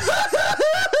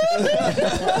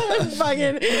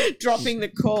fucking dropping the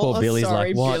call. Poor Billy's sorry,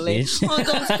 like, what, Billy. bitch? Oh,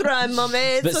 don't cry, mummy.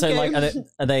 It's But so, okay. like,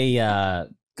 are they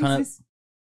kind of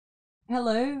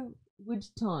Hello,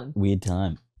 which time? weird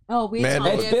time? Oh, weird Mad time.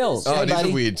 Dog. It's Bill. Oh, Hey, it is buddy.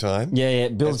 a weird time. Yeah.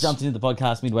 Bill's That's- jumped into the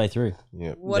podcast midway through.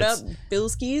 Yeah. What up, That's-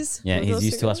 Billskis? Yeah, he's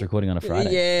used to us recording on a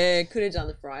Friday. Yeah, could have done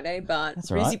the Friday, but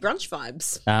That's all breezy right. brunch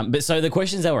vibes. But so the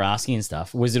questions they were asking and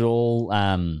stuff, was it all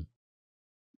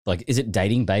like, is it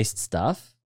dating based stuff?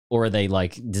 Or are they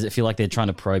like, does it feel like they're trying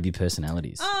to probe your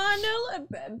personalities? No,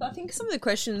 I think some of the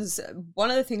questions, one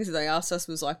of the things that they asked us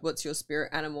was like, what's your spirit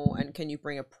animal and can you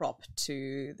bring a prop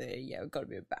to we've got a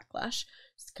bit of backlash.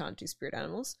 Just can't do spirit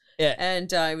animals. Yeah.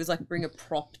 And it was like, bring a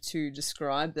prop to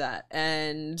describe that.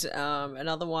 And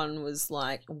another one was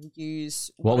like,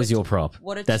 use... What was your prop?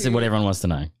 That's what everyone wants to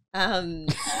know.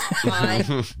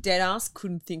 I dead ass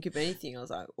couldn't think of anything. I was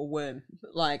like, a worm.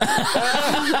 Like,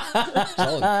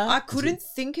 I couldn't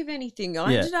think of anything.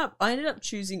 I ended up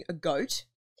choosing a goat,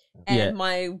 and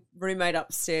my roommate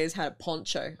upstairs had a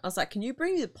poncho. I was like, "Can you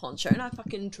bring me the poncho?" And I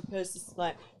fucking traversed this,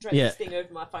 like, dragged this thing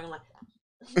over my phone, like.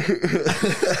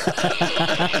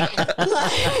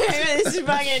 This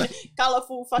fucking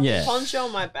colourful fucking poncho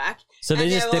on my back. So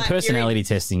they're personality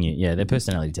testing you. Yeah, they're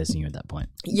personality testing you at that point.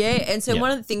 Yeah, and so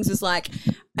one of the things was like,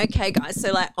 okay, guys,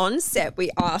 so like on set, we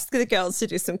asked the girls to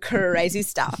do some crazy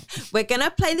stuff. We're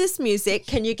gonna play this music.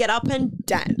 Can you get up and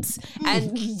dance?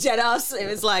 And dead us, it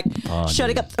was like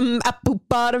shutting up apple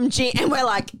bottom G, and we're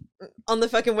like on the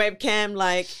fucking webcam,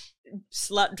 like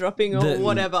slut dropping or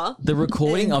whatever. The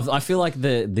recording of, I feel like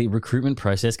the recruitment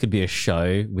process could be a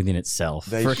show within itself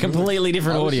for a completely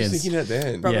different audience. I was just thinking that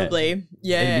then. Probably,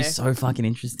 yeah. It'd be so fucking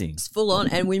interesting. It's full on,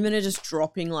 and women are just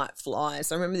dropping like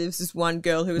flies. I remember there was this one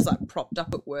girl who was like propped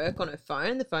up at work on her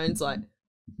phone. The phone's like,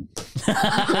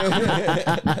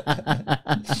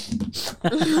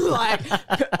 like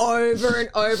over and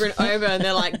over and over, and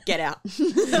they're like, "Get out!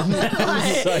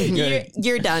 Like, So good.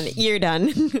 You're done. You're done."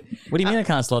 What do you mean I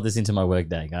can't slot this into my work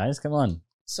day, guys? Come on.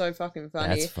 So fucking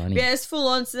funny. That's funny. Yeah, it's full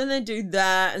on. So then they do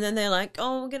that, and then they're like,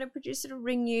 "Oh, we're gonna produce it to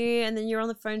ring you," and then you're on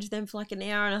the phone to them for like an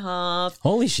hour and a half.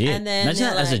 Holy shit! And then Imagine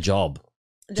that they're as a like- job.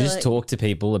 Just like- talk to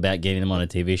people about getting them on a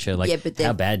TV show. Like, Yeah, but they're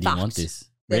how bad do you want fucked. this?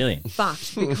 They're Really?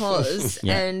 fucked because,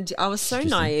 Yeah. and I was so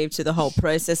naive to the whole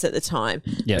process at the time.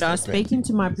 Yeah. But I was speaking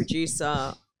to my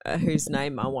producer, whose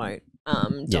name I won't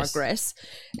Yes. digress,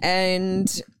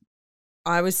 and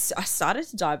I started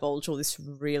to divulge all this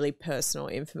really personal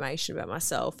information about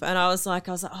myself, and I was like,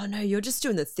 oh no, you're just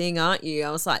doing the thing, aren't you?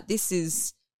 I was like, this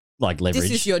is Like leverage.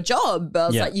 this is your job. But I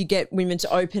was Yeah. like, you get women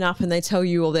to open up and they tell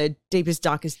you all their deepest,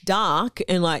 darkest dark.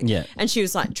 And like, Yeah. and she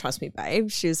was like, trust me,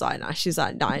 babe. She was like,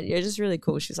 no, you're just really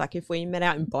cool. She's like, if we met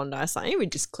out in Bondi or something,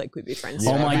 we'd just click, we'd be friends.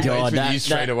 Oh my I'd be god, with you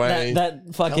straight away. that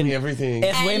Tell fucking me everything.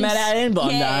 If we And- met out in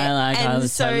Bondi, yeah, like I and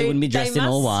was so totally wouldn't be dressed they in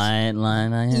all must- white.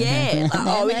 Like, Yeah, like,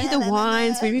 oh, we did the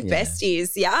wines, we be Yeah.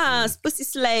 besties. Yes, pussy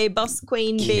slay, boss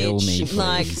queen, Kill bitch. me,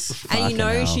 like, please. and you know,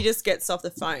 Fucking she hell. just gets off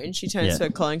the phone. She turns Yeah. to her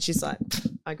colleague. She's like,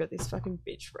 I got this fucking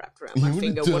bitch wrapped around my What a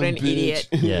finger. dumb What an bitch. idiot.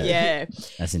 Yeah. Yeah.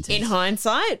 That's intense. In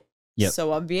hindsight, Yep.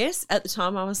 so obvious. At the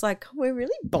time, I was like, we're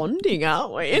really bonding,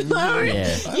 aren't we? Like,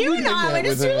 Yeah. you and I, we're with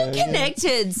just her, really yeah.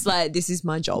 connected. It's like, this is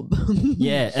my job.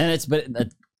 Yeah, and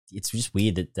it's just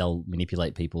weird that they'll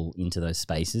manipulate people into those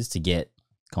spaces to get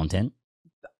content.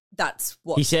 That's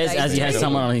what He says they as he has do.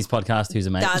 someone on his podcast who's a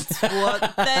mate. That's what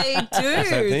they do. That's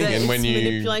that thing. That And when it's you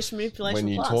manipulation when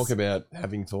you plus. talk about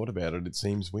having thought about it, it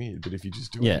seems weird. But if you're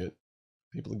just doing Yeah. it,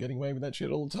 people are getting away with that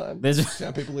shit all the time. There's That's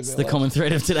how people live it's their the lives. common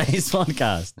thread of today's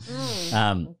podcast.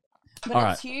 But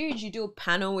all it's huge. You do a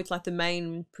panel with like the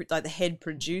main, like the head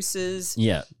producers,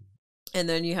 Yeah. and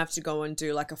then you have to go and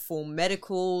do like a full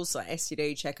medical, so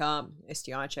STD checkup,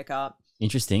 STI checkup,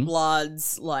 Interesting.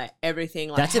 bloods, like everything.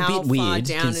 Like That's a how bit far weird,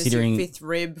 down considering- is your fifth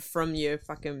rib from your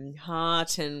fucking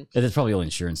heart, and But There's probably all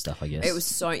insurance stuff, I guess. it was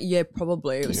so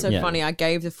probably it was so Yeah. funny. I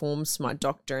gave the forms to my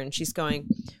doctor, and she's going,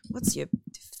 "What's your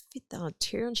fifth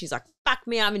arterial?" And she's like, "Fuck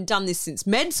me, I haven't done this since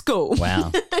med school."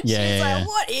 Wow. She's Yeah, yeah,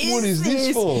 like, yeah. what is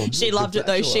this for? She It's loved The it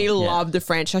though. She Bachelor. loved the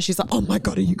franchise. She's like, oh my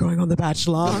God, are you going on The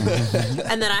Bachelor?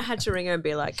 And then I had to ring her and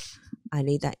be like, I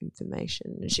need that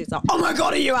information. And she's like, oh my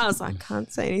God, are you? I was like,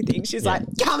 can't say anything. She's like,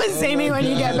 come and see me when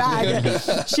you get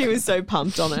back. She was so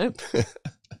pumped on it.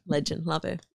 Legend. Love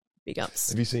her. Big ups.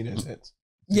 Have you seen her sets?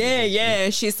 Yeah.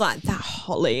 She's like, that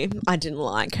Holly, I didn't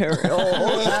like her at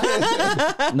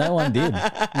all. No one did.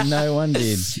 No one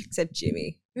did. Except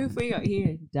Jimmy. Who have we got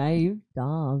here? Dave,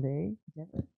 Darby.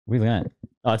 We learned.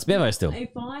 Oh, it's Bevo still. If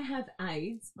I have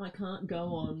AIDS, I can't go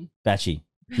on. Batchy.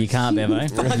 You can't, Bevo.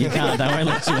 You can't. They won't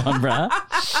let you on, bruh.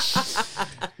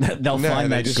 They'll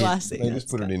find that shit. Classic. They just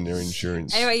put it in their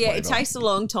insurance. Anyway, yeah, it waiver. takes a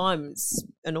long time. It's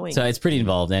annoying. So it's pretty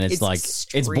involved, and it's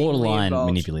extremely borderline involved.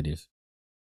 manipulative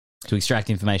to extract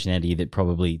information out of you that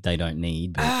probably they don't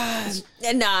need. But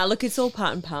Nah, look, it's all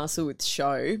part and parcel with the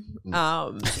show.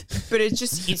 But it's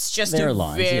just There a are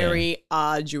lines, very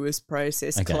arduous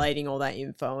process Okay. collating all that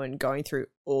info and going through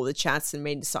all the chats and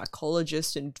meeting a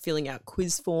psychologist and filling out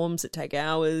quiz forms that take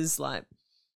hours. Like,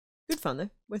 good fun though,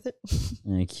 worth it.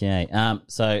 Okay.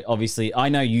 So obviously, I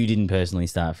know you didn't personally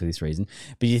start for this reason,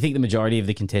 but do you think the majority of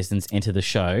the contestants enter the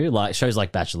show, like shows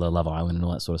like Bachelor, Love Island, and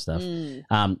all that sort of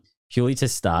stuff, purely to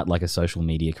start like a social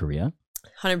media career?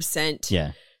 100%.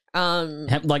 Yeah.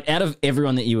 Like out of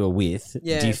everyone that you were with,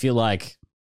 Yeah. do you feel like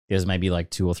there's maybe like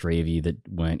 2 or 3 of you that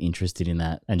weren't interested in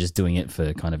that and just doing it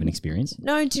for kind of an experience?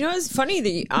 No, do you know it's funny that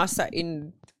you asked that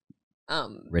in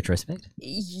Retrospect?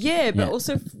 yeah, but Yeah.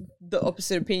 also the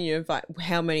opposite opinion of like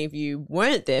how many of you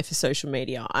weren't there for social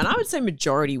media, and I would say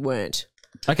majority weren't.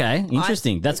 Okay,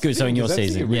 interesting. That's good. So in your That's the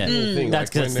season, yeah, original thing, that's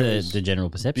like because when there was the general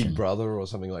perception. Big Brother or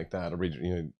something like that. Like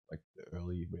the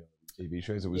early TV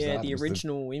shows. It was Yeah, that. the It was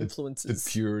original the influences.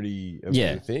 purity of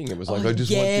Yeah. the thing. It was like Oh, I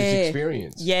just want this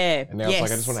experience. Yeah, And now it's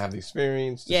like I just want to have the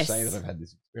experience to Yes. say that I've had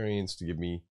this experience to give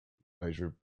me exposure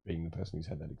of being the person who's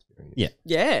had that experience. Yeah.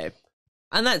 Yeah.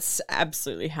 And that's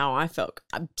absolutely how I felt.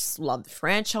 I just love the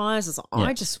franchise. It's like, Yeah.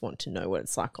 I just want to know what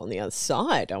it's like on the other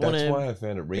side. I want That's to. why I found it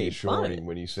be part of reassuring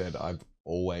when you said I've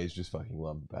always just fucking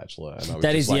loved The Bachelor. And I was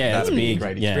That just is, like, yeah, that's that's been a big.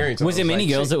 great Yeah. experience. Was there many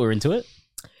girls that were into it?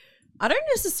 I don't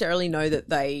necessarily know that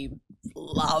they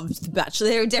loved The Bachelor.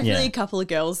 There were definitely Yeah. a couple of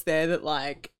girls there that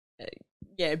big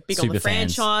on Super the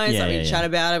fans. franchise. Yeah, Like, we yeah, chat yeah.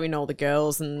 about it. We know all the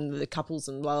girls and the couples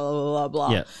and blah blah blah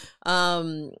blah.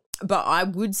 Yeah. But I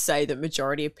would say that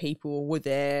majority of people were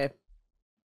there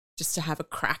just to have a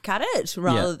crack at it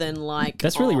rather than like,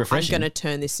 That's really I'm refreshing. going to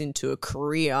turn this into a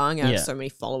career. I'm going to Yeah. have so many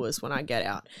followers when I get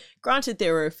out. Granted,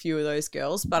 there were a few of those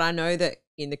girls, but I know that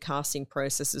in the casting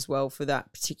process as well for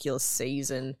that particular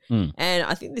season, and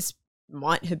I think this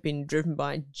might have been driven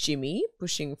by Jimmy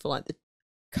pushing for like the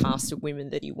cast of women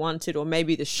that he wanted, or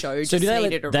maybe the show So just do they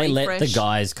needed let, a they let the refresh.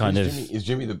 guys kind of... Is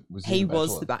Jimmy the... Was He the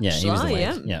was the Bachelor? Bachelor. Yeah, he was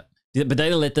the lead. Yeah. But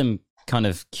they let them kind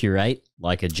of curate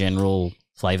like a general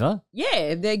flavour?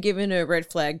 Yeah, they're given a red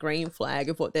flag, green flag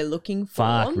of what they're looking for.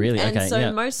 Fuck, really? And Okay, so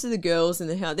yeah. most of the girls in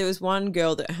the house, there was one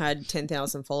girl that had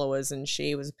 10,000 followers and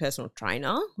she was a personal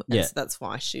trainer. And Yeah. so that's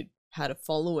why she had a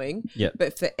following. Yeah.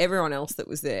 But for everyone else that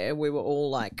was there, we were all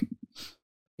like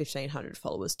 1,500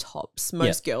 followers tops.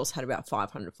 Most girls had about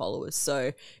 500 followers.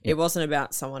 So it wasn't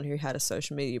about someone who had a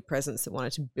social media presence that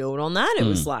wanted to build on that. It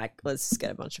was like, let's just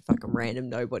get a bunch of fucking random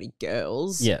nobody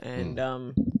girls. Yeah. And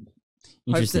hope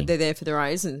Interesting. that they're there for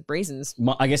the reasons.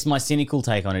 I guess my cynical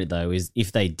take on it, though, is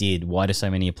if they did, why do so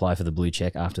many apply for the blue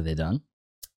check after they're done?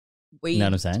 We, You know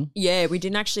what I'm saying? Yeah, we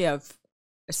didn't actually have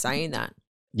a say in that.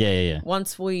 Yeah.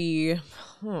 Once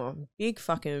big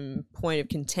fucking point of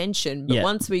contention, but Yeah.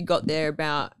 once we got there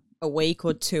about a week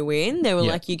or two in, they were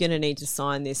Yeah. like, you're going to need to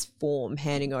sign this form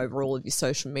handing over all of your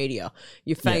social media,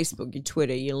 your Yeah. Facebook, your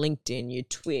Twitter, your LinkedIn, your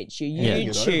Twitch, your Yeah.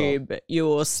 YouTube,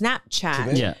 your To Snapchat,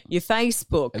 them. Yeah. your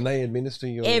Facebook. And they administer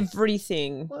your...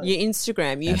 Everything, your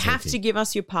Instagram, you That's have healthy. to give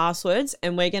us your passwords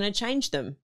and we're going to change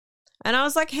them. And I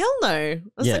was like, hell no. I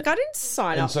was Yeah. like, I didn't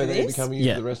sign And up so for they this. become you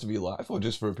Yeah. for the rest of your life or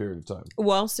just for a period of time?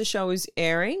 Whilst the show was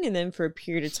airing and then for a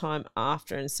period of time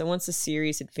after. And so once the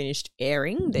series had finished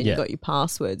airing, then Yeah. you got your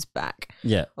passwords back.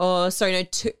 Yeah. Or so, no,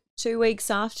 two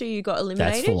weeks after you got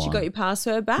eliminated, full you on. got your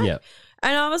password back. Yeah.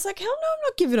 And I was like, hell no, I'm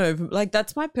not giving over. Like,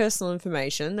 that's my personal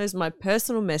information. Those are my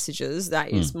personal messages.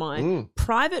 That is my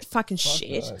private fucking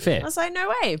shit. that. Fair. I was like,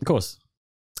 no way. Of course.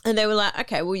 And they were like,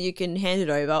 okay, well, you can hand it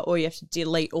over or you have to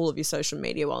delete all of your social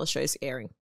media while the show's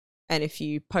airing. And if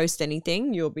you post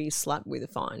anything, you'll be slapped with a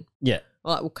fine. Yeah.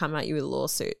 Or like, we'll come at you with a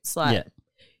lawsuit. It's like, Yeah.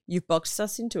 you've boxed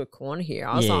us into a corner here.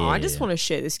 I was Yeah, like, yeah, I just yeah. want to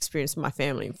share this experience with my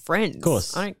family and friends. Of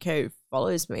course. I don't care who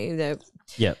follows me. They're,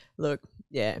 Yeah. look,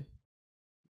 yeah,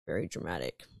 very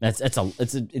dramatic.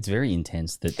 It's very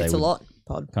intense that they It's a would lot,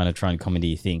 Pod. kind of try and comedy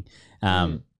your thing.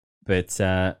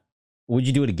 But would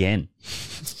you do it again?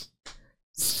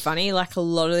 It's funny, like a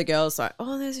lot of the girls like,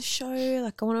 oh, there's a show,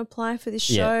 like I want to apply for this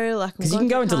Yeah. show. Like, Because you can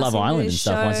go into Love Island and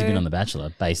stuff once you've been on The Bachelor,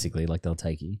 basically. Like, they'll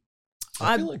take you.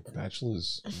 I feel like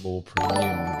Bachelor's more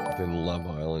premium than Love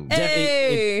Island.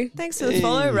 Hey, thanks for the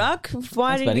follow, Ruck.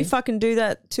 Why didn't you fucking do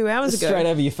that 2 hours ago? Straight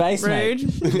over your face, Rude.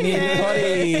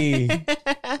 mate.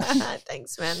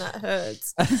 Thanks, man. That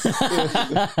hurts.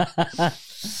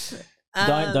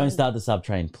 Don't start the sub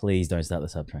train, please. Don't start the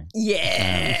sub train.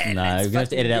 Yeah. No, we're gonna have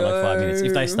to edit out like 5 minutes.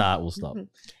 If they start, we'll stop.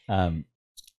 The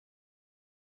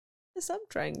sub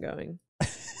train going.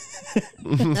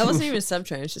 That wasn't even a sub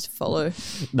train. It's just a follow.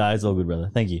 No, it's all good, brother.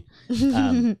 Thank you.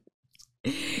 Would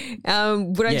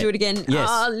I do it again?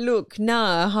 Yes. Look,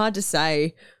 hard to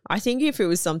say. I think if it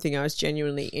was something I was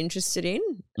genuinely interested in,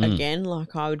 again,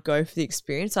 like I would go for the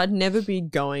experience. I'd never be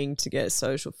going to get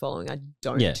social following. I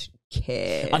don't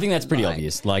care. I think that's pretty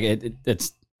obvious. Like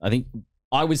it's. I think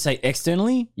I would say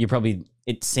externally, you probably.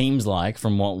 It seems like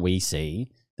from what we see,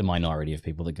 the minority of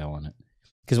people that go on it,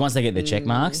 because once they get their check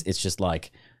marks, it's just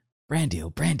like brand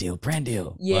deal.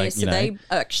 Yeah, like, so they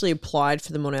actually applied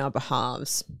for them on our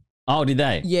behalves. Oh, did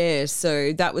they? Yeah,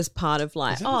 so that was part of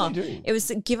like, it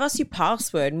was give us your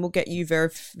password and we'll get you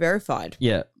verified.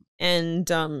 Yeah. And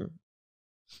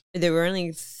there were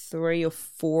only 3 or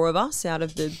 4 of us out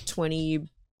of the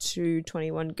 22,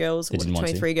 21 girls, or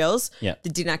 23 girls that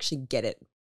didn't actually get it.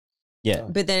 Yeah.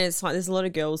 But then it's like there's a lot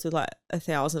of girls with like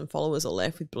 1,000 followers or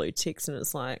left with blue ticks, and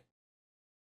it's like,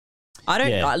 I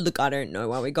don't know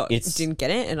why we didn't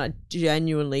get it, and I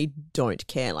genuinely don't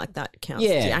care. Like that counts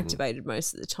deactivated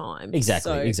most of the time.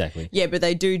 Exactly. Yeah, but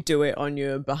they do it on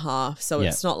your behalf, so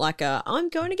it's not like I'm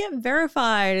going to get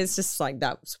verified. It's just like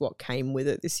that's what came with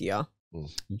it this year.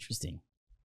 Interesting.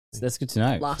 So that's good to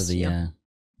know. Last year.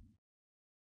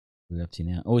 We're up to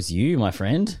now. Oh, it's you, my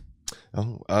friend.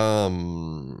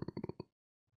 Oh,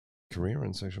 career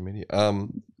on social media.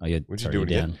 What'd you do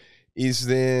again? Down. Is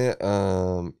there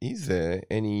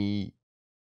any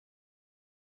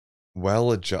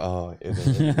well-adjusted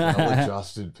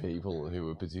people who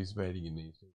are participating in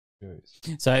these shows?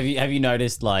 So have you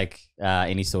noticed like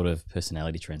any sort of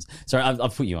personality trends? Sorry,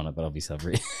 I've put you on it, but obviously I've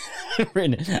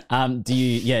written it. Do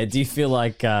you feel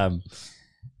like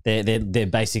they're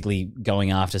basically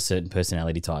going after certain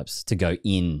personality types to go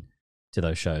in to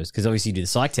those shows? Because obviously you do the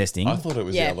psych testing. I thought it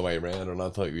was the other way around, and I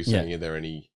thought you were saying are there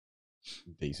any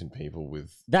decent people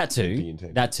with that too?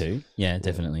 Yeah,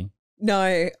 definitely.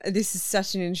 No, this is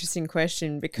such an interesting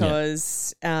question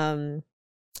because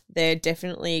they're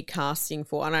definitely casting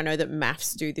for, and I know that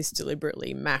MAFS do this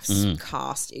deliberately. MAFS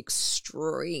cast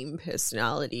extreme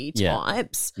personality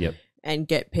types and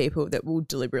get people that will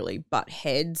deliberately butt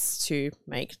heads to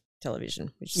make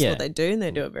television, which is what they do, and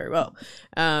they do it very well.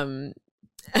 But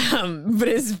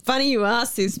it's funny you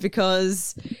ask this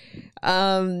because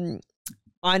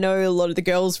I know a lot of the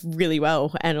girls really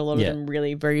well, and a lot of them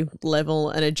really very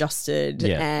level and adjusted,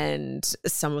 and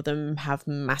some of them have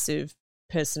massive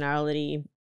personality,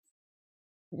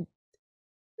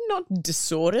 not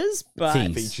disorders, but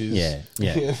features.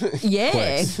 Yeah.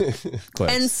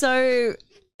 Quirks. And so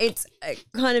it's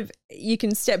kind of, you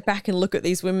can step back and look at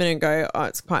these women and go, oh,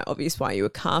 it's quite obvious why you were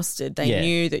casted. They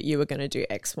knew that you were going to do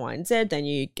X, Y, and Z. They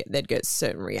knew they'd get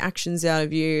certain reactions out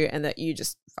of you, and that you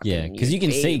just because you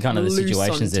can see kind of the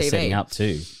situations they're setting up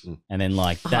too, and then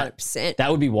like that 100%.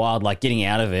 That would be wild, like getting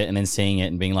out of it and then seeing it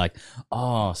and being like,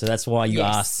 oh, so that's why you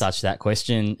asked such that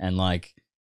question, and like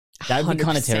that would be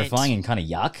kind of terrifying and kind of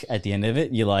yuck at the end of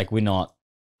it. You're like, we're not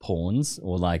pawns,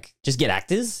 or like just get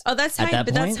actors. Oh, that's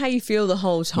how you feel the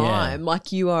whole time.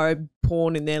 Like you are a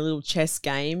pawn in their little chess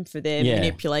game for their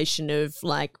manipulation of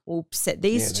like, we'll set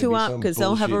these two up because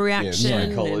they'll have a reaction.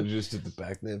 Psychologist at the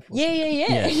back there.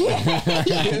 Yeah.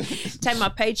 Take my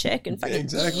paycheck and fucking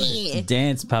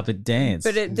dance, puppet dance.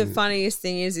 But the funniest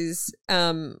thing is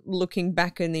looking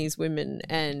back on these women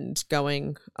and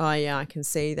going, oh yeah, I can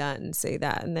see that,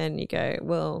 and then you go,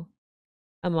 well,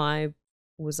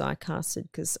 was I casted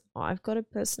because I've got a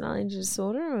personality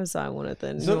disorder, or was I one of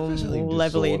the normal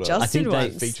levelly adjusted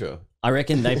ones? I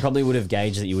reckon they probably would have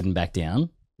gauged that you wouldn't back down.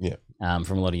 Yeah.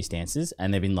 From a lot of your stances,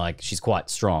 and they've been like, she's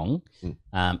quite strong,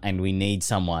 and we need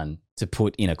someone to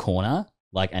put in a corner,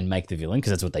 like, and make the villain, because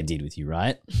that's what they did with you,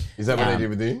 right? Is that what they did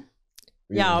with you?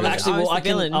 Yeah, actually,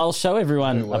 I'll show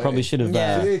everyone. I probably should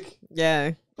have.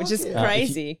 Which is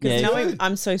crazy because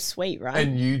I'm so sweet, right?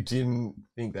 And you didn't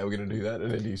think they were going to do that,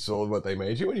 and then you saw what they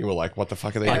made you, and you were like, "What the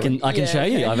fuck are they?" I can show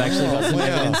you. I've actually got some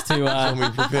evidence to do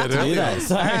that.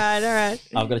 So, all right.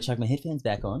 I've got to chuck my headphones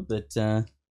back on, but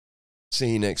see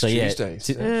you next Tuesday.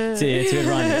 To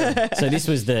everyone. So this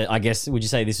was I guess, would you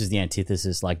say this was the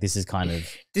antithesis? Like, this is kind of,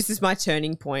 this is my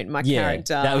turning point. My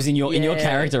character. That was in your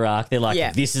character arc. They're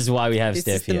like, this is why we have Steph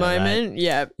here. This is the moment.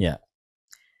 Right? Yeah.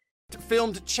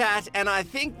 filmed chat, and I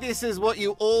think this is what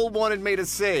you all wanted me to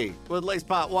see. Well, at least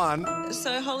part one.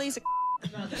 So Holly's a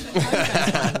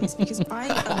it's because I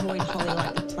avoid Holly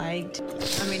like the plague.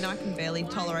 I mean, I can barely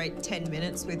tolerate 10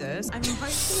 minutes with her. I mean,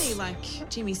 hopefully, like,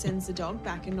 Jimmy sends the dog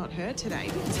back and not her today.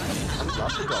 Because I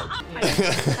love the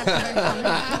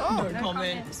dog. No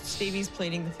comment. Stevie's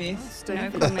pleading the fifth. No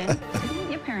comment.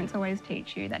 Your parents always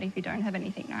teach you that if you don't have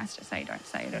anything nice to say, don't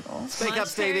say it at all. Speak up,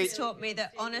 Stevie. My parents taught me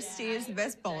that honesty is the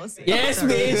best policy. Yes,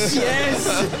 bitch, yes.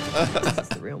 That's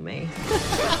the real me.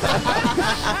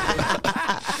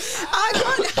 I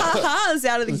got ha-has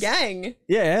out of the gang.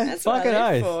 Yeah, That's what fucking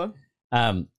I live oath.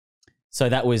 for. So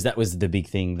that was the big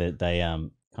thing that they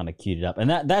kind of queued it up, and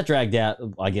that dragged out,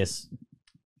 I guess,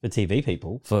 for TV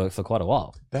people for quite a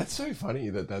while. That's so funny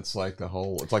that's like the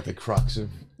whole. It's like the crux of.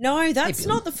 No, that's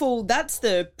not the full. That's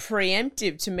the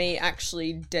preemptive to me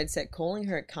actually dead set calling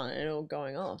her a cunt and it all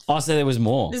going off. Oh, so there was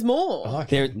more. There's more. Oh,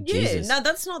 okay. Jesus. No,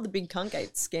 that's not the big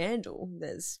Cuntgate scandal.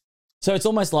 So it's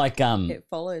almost like It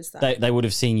follows that. they would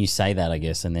have seen you say that, I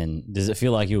guess, and then does it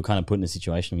feel like you were kind of put in a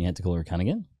situation where you had to call her a cunt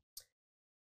again?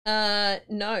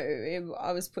 No,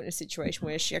 I was put in a situation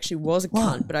where she actually was a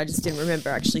cunt, but I just didn't remember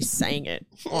actually saying it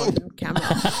on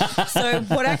camera. So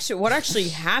what actually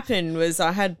happened was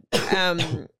I had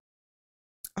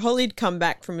Holly'd come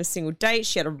back from a single date.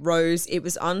 She had a rose. It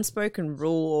was unspoken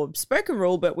rule or spoken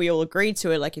rule, but we all agreed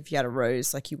to it. Like if you had a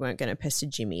rose, like you weren't going to pester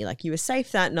Jimmy. Like you were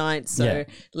safe that night, so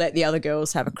let the other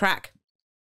girls have a crack.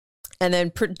 And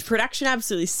then production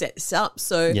absolutely set this up.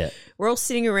 So we're all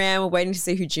sitting around, we're waiting to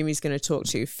see who Jimmy's going to talk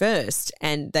to first.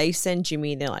 And they send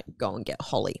Jimmy and they're like, go and get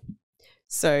Holly.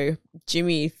 So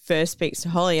Jimmy first speaks to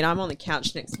Holly and I'm on the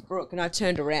couch next to Brooke and I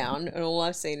turned around and all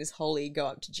I've seen is Holly go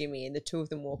up to Jimmy and the two of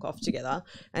them walk off together.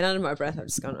 And under my breath, I've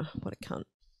just gone, oh, what a cunt.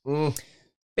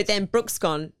 But then Brooke's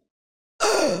gone,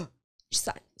 she's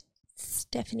like,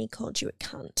 Stephanie called you a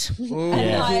cunt.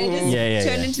 And I just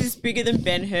turned into this bigger than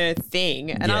Ben-Hur thing.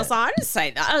 And I was like, I didn't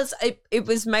say that. It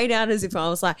was made out as if I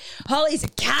was like, Holly's a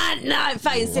cunt. No, I'm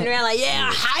fucking sitting around like, yeah,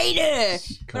 I hate her.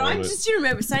 But I just didn't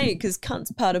remember saying it because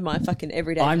cunt's part of my fucking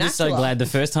everyday I'm just so glad the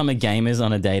first time a gamer's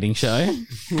on a dating show,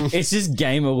 it's just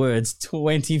gamer words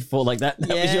 24. Like that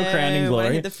was your crowning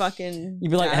glory. The fucking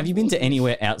You'd be like, have you been to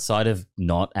anywhere outside of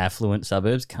not affluent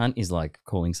suburbs? Cunt is like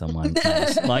calling someone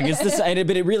cunt. Like it's the same,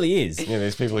 but it really is. Yeah,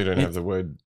 there's people who don't have the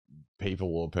word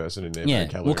people or person in their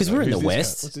vocabulary. Well, because we're in the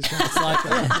West. What's this guy? It's like,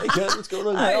 hey, cunt, what's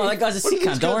going on? Oh, that guy's a sick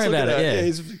cunt. Don't worry about it.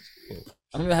 Yeah.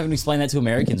 I remember having to explain that to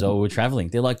Americans while we were traveling.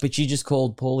 They're like, but you just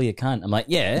called Paulie a cunt. I'm like,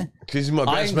 yeah. Because he's my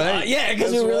best mate. Yeah,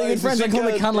 because we're really good friends. I call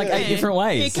him a cunt like 8 different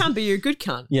ways. You can't be a good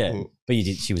cunt. Yeah. But you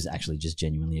did. She was actually just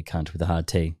genuinely a cunt with a hard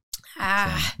T.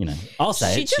 So, you know, I'll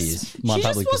say she is. My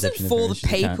public perception for the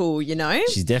people, you know?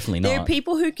 She's definitely not. There are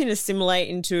people who can assimilate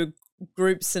into a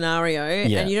group scenario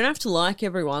and you don't have to like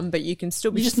everyone, but you can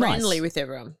still be friendly with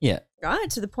everyone. Yeah. Right?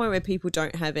 To the point where people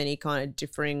don't have any kind of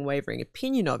differing, wavering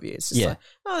opinion of you. It's just like,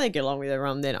 oh, they get along with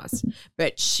everyone. They're nice.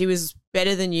 But she was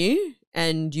better than you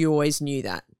and you always knew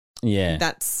that. Yeah.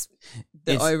 That's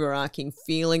the overarching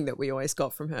feeling that we always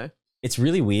got from her. It's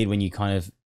really weird when you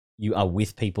are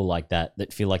with people like that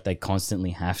feel like they constantly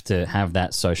have to have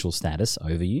that social status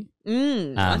over you.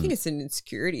 I think it's an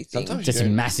insecurity thing. Just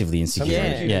massively insecure.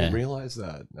 Sometimes you didn't realize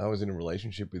that. I was in a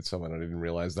relationship with someone. I didn't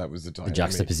realize that was the dynamic. The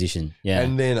juxtaposition. Yeah.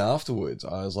 And then afterwards,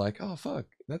 I was like, oh, fuck.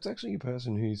 That's actually a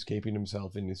person who's keeping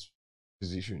himself in this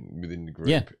position within the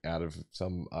group out of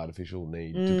some artificial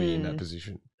need to be in that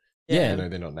position. Yeah. You know,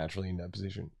 they're not naturally in that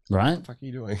position. Right. What the fuck are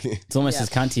you doing? It's almost as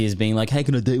cunty as being like, hey,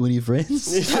 can I date one of your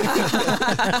friends?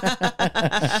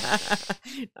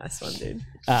 Nice one, dude.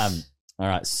 All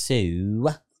right, so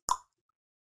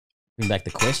bring back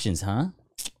the questions, huh?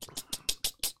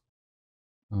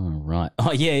 All right.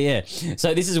 Oh, yeah.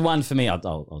 So this is one for me.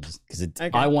 I'll just because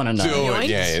I want to know.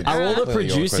 Are all the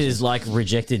producers like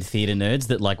rejected theatre nerds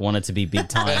that like wanted to be big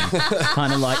time,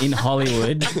 kind of like in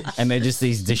Hollywood, and they're just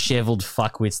these dishevelled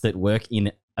fuckwits that work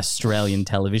in Australian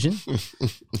television?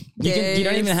 You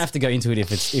don't even have to go into it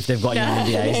if they've got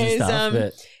NDAs and stuff.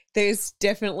 But there's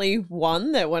definitely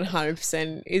one that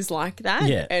 100% is like that.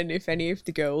 Yeah. And if any of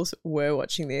the girls were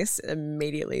watching this,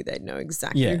 immediately they'd know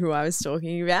exactly who I was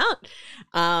talking about.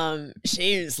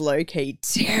 She was low-key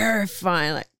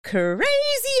terrifying, like crazy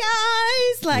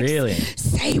eyes. Like, really?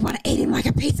 Say you want to eat him like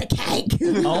a piece of cake.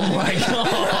 Oh my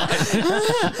God.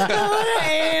 I want to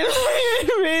eat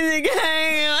him like a piece of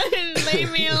cake.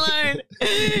 Leave me alone.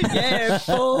 Yeah,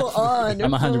 full on.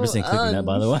 I'm 100% clipping that,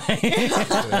 by the way.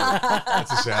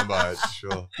 That's a soundbite,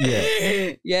 sure.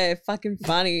 Yeah, fucking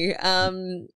funny.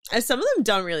 And some of them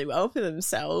done really well for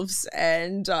themselves,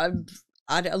 and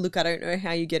I don't know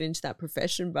how you get into that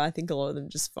profession, but I think a lot of them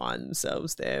just find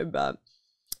themselves there. But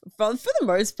for the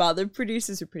most part, the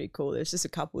producers are pretty cool. There's just a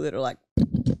couple that are like,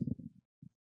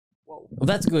 Well,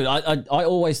 that's good. I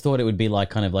always thought it would be like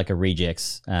kind of like a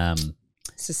rejects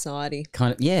society.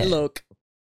 kind of, yeah. Look.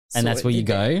 And that's where you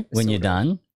go when you're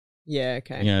done. Yeah,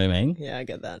 okay. You know what I mean? Yeah, I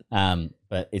get that.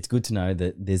 But it's good to know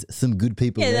that there's some good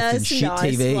people left in there's shit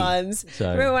nice TV. ones. So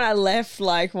Remember when I left,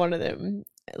 like one of them,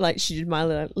 like she did my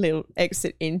little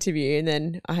exit interview and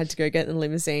then I had to go get in the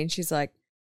limousine. She's like,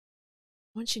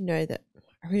 I want you to know that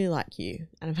I really like you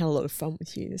and I've had a lot of fun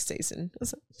with you this season. I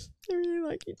was like, I really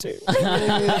like you too.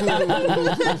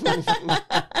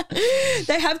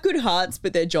 They have good hearts,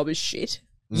 but their job is shit.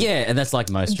 yeah, and that's like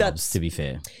most jobs, to be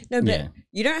fair. No, but yeah.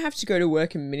 you don't have to go to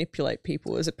work and manipulate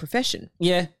people as a profession.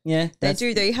 Yeah. They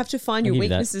do. They have to find your I'll give you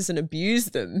that. weaknesses and abuse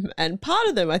them. And part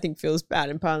of them, I think, feels bad,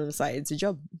 and part of them say it's a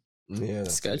job. Yeah,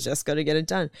 just got to get it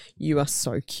done. You are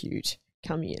so cute.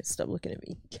 Come here. Stop looking at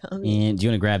me. Come here. And do you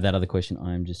want to grab that other question?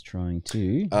 I'm just trying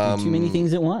to do too many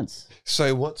things at once.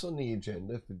 So what's on the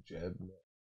agenda for Jeb?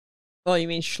 Oh, you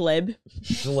mean Schleb?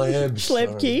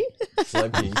 Schlebki.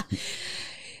 Schlebki.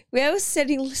 We're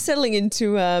settling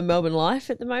into Melbourne life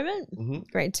at the moment. Mm-hmm.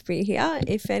 Great to be here.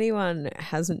 If anyone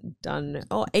hasn't done...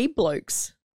 Oh,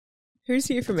 E-Blokes. Who's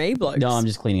here from E-Blokes? No, I'm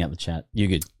just cleaning up the chat. You're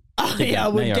good. Oh, Keep yeah, I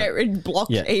going. would No, get rid of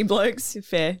blocked E-Blokes.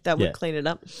 Fair. That would Yeah. clean it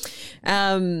up.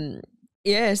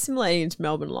 Yeah, assimilating into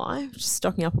Melbourne life. Just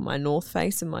stocking up on my North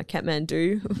Face and my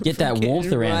Kathmandu. Get that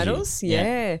warmth around you. varietals.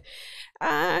 Yeah.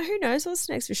 Who knows what's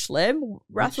next for Schleb?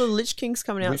 Wrath of the Lich King's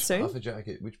coming out Which soon. puffer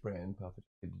jacket? Which brand puffer jacket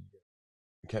did you get?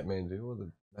 The Kathmandu or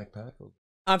the backpack? Or...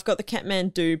 I've got the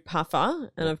Kathmandu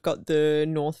puffer and I've got the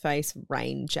North Face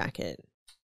rain jacket.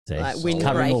 See, Like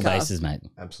covering all windbreaker. bases, mate.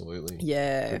 Absolutely.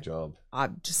 Yeah. Good job.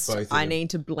 I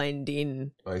need to blend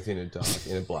in. Both in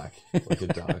a black, like a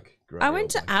dark grey. I or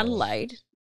went to black colour. Adelaide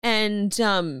and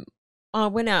I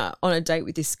went out on a date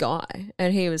with this guy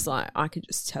and he was like, I could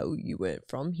just tell you weren't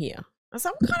from here. I was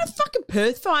like, what kind of fucking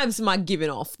Perth vibes am I giving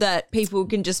off that people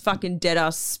can just fucking dead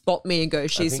ass spot me and go,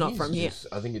 she's not from here?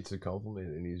 I think it's a compliment,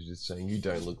 and he's just saying you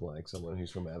don't look like someone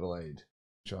who's from Adelaide.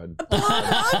 I'm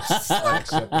just I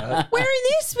accept that. wearing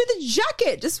this with a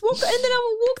jacket, just walk, and then I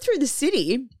will walk through the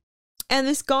city. And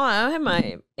this guy, I had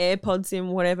my AirPods in,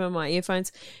 whatever, my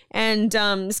earphones, and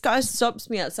this guy stops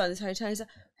me outside this hotel. He's like,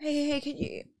 "Hey, can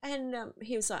you?" And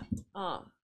he was like,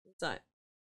 it's like,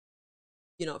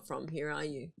 you're not from here, are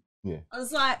you? Yeah. I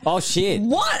was like, Oh shit!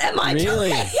 what am I Really?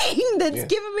 doing that's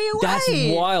giving me away? That's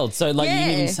wild. So like you didn't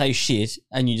Yeah. even say shit,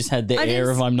 and you just had the I air didn't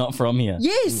of I'm not from here.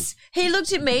 Yes. He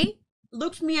looked at me,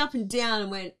 looked me up and down,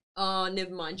 and went, "Oh, never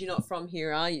mind. You're not from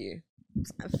here, are you?"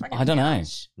 I don't know.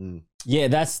 Yeah,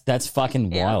 that's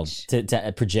fucking wild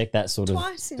to project that sort of.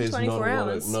 Twice in There's 24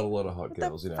 hours. not a lot of hot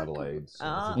girls in Adelaide. So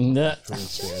Ah. I think Nah. it's pretty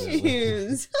standard.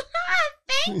 Jeez.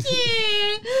 Thank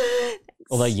you.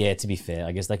 Although, yeah, to be fair,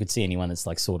 I guess they could see anyone that's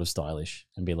like sort of stylish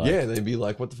and be like, Yeah, they'd be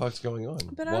like, "What the fuck's going on?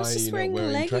 But I Why was are just you wearing not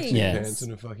wearing leggings." tracksuit Yeah. pants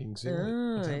and a fucking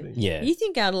singlet? What's happening?" yeah. You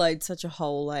think Adelaide's such a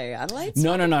hole, eh? Adelaide's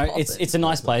No. fucking It's a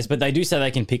nice place, but they do say they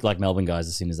can pick like Melbourne guys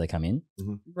as soon as they come in.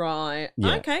 right.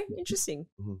 Yeah. Okay, interesting.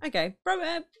 Okay,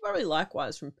 probably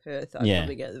likewise from Perth. I'd Yeah.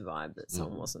 probably get the vibe that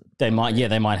someone wasn't. They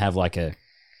might have like a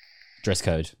dress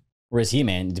code. Whereas here,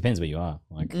 man, it depends where you are.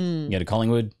 Like you go to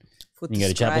Collingwood, you go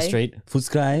to Chapel Street,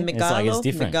 Footscray. It's like it's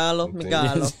different.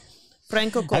 Megalo.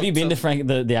 Franco Have you been to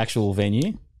Cozzo. the actual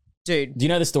venue? Dude. Do you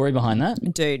know the story behind that?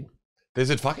 Dude. There's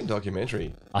a fucking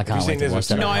documentary. I can't Have you wait seen to there's a watch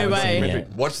that. No way. documentary?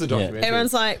 Yeah. Watch the documentary.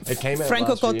 Everyone's like, It came out Franco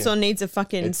last year. Cozzo needs a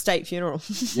fucking state funeral.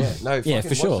 Yeah, no, Yeah, fucking for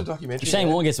watch sure. the documentary. Shane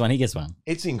Warne gets one. He gets one.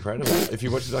 It's incredible. If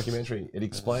you watch the documentary, it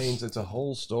explains it's a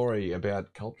whole story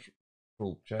about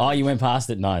cultural change. Oh, you went past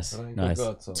it. Nice. Nice.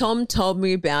 Tom told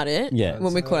me about it Yeah.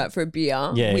 when we caught up for a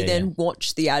beer. Yeah, we yeah, then yeah.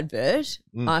 watched the advert.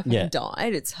 I fucking Yeah.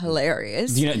 died. It's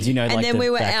hilarious. Do you know And like then the we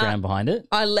were background out- behind it?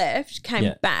 I left, came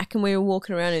Yeah. back, and we were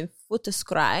walking around in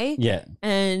Footscray. Yeah.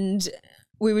 And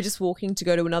we were just walking to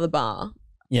go to another bar.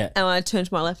 Yeah. And I turned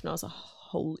to my left and I was like,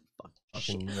 holy fuck.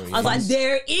 Fucking I was like,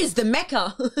 there is the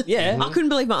Mecca. Yeah. I couldn't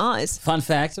believe my eyes. Fun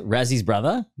fact: Razzy's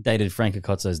brother dated Franco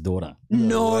Cozzo's daughter.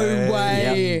 No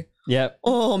way. Yep.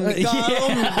 Oh,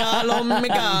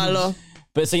 Megalo.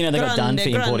 But so they got done for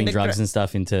Grande, importing grande, drugs and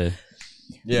stuff into.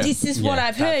 Yeah. This is what Yeah.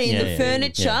 I've heard. In Yeah, the yeah,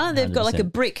 furniture, yeah, they've got like a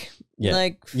 100%. brick. Yeah.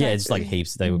 Like Yeah, just like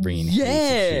heaps. They were bringing. heaps of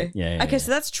Yeah. shit. Yeah. Okay,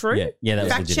 so that's true. Yeah. Yeah, that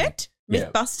was Fact legitimate. checked.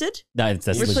 Myth busted. No, that's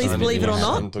Please legitimate. believe it or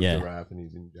not. Someone took Yeah. the rap and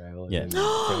he's in jail. Yeah. And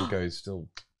Franco's still.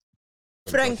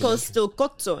 Franco's still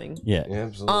cozzoing. Yeah. Yeah,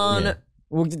 absolutely. On Yeah.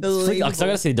 Well, so I got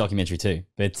to see the documentary too.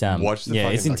 But Watch the yeah,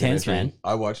 fucking it's intense, documentary. man.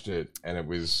 I watched it and it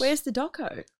was. Where's the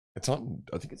doco? It's on.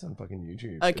 I think it's on fucking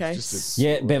YouTube. Okay. It's just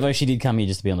Yeah, Bevo, she did come here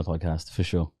just to be on the podcast for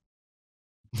sure.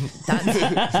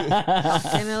 That's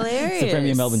fucking hilarious. It's the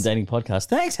Premier Melbourne Dating Podcast.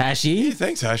 Thanks, Hashi.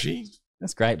 Thanks, Hashi.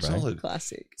 That's great, bro. Solid.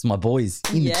 Classic. It's my boys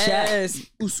in the chat.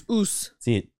 Yes. Oos. That's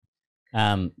it.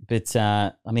 But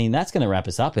I mean, that's going to wrap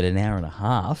us up at an hour and a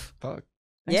half. Fuck.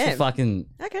 Thanks for fucking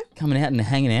Okay. coming out and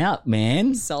hanging out,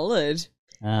 man. Solid.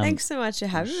 Thanks so much for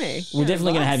having me. We're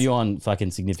definitely going to have you on fucking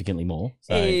significantly more.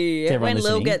 So Hey, to everyone when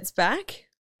Lil listening, gets back,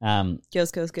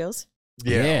 girls.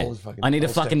 Yeah. I need to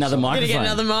fuck another I'm microphone. gonna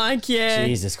get another mic, yeah.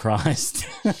 Jesus Christ.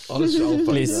 I'll Please.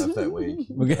 photograph that week.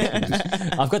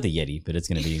 I've got the Yeti, but it's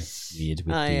going to be weird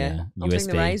with Oh, yeah. the I'll bring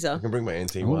USB. the razor. I can bring my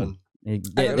NT Ooh. one. Yeah, I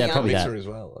can bring probably the that. mixer as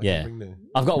well. I Yeah. can bring the-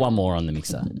 I've got one more on the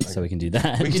mixer, so we can do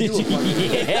that. We can do a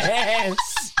fucking- Yes.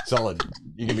 Solid.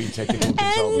 You can be technical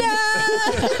consultant.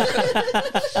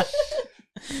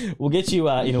 We'll get you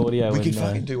in audio. We and, can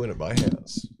fucking do one at my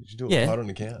house. You should do a Yeah. pod on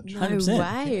the couch. No 100%.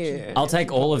 way. I'll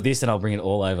take all of this and I'll bring it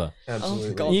all over.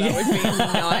 Absolutely. Oh, God, that would be a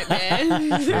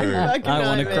nightmare. Fucking I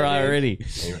want to nightmare, cry dude. already.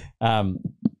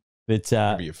 Be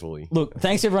a fully. Look,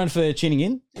 thanks everyone for tuning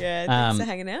in. Yeah, thanks for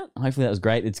hanging out. Hopefully that was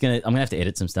great. I'm gonna have to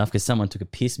edit some stuff because someone took a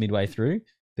piss midway through.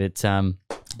 But You're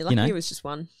lucky know, it was just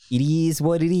one. it is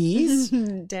what it is.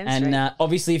 Damn And straight.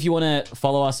 obviously, if you want to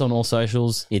follow us on all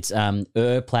socials, it's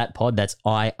Plat Pod. That's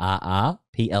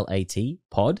IRRPLAT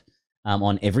Pod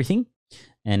on everything.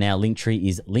 And our link tree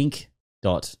is it's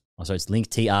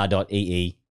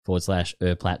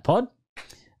linktr.ee/Plat Pod.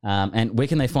 And where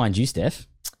can they find you, Steph?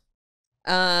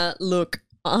 Look,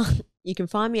 you can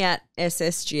find me at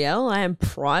SSGL. I am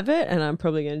private and I'm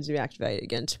probably going to deactivate it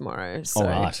again tomorrow. So All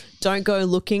right. don't go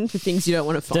looking for things you don't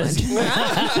want to find.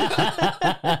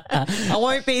 I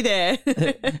won't be there.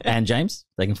 And James,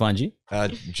 they can find you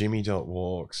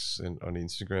Jimmy.walks on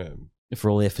Instagram. for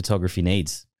all their photography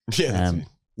needs. Yeah, that's it.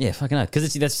 Yeah, fucking hell.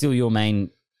 Because that's still your main.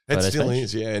 It photo still page.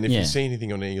 is, yeah. And if Yeah. you see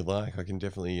anything on there you like, I can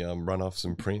definitely run off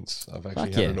some prints. I've actually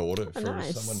Fuck had yeah. an order for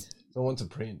nice. someone wants a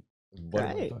print. One of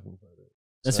my Great. fucking photos.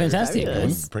 That's So, fantastic. I'm man.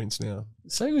 looking for prints now.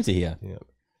 So good to hear. Yeah.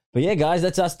 But yeah, guys,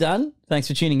 that's us done. Thanks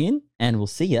for tuning in, and we'll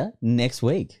see you next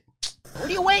week. What are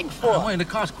you waiting for? I'm waiting. The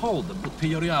car's cold. The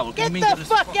periodic will Get the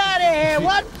fuck out of here!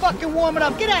 What fucking warming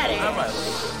up? Get out of here! All right.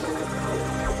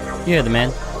 You heard the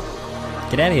man.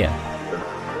 Get out of here.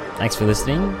 Thanks for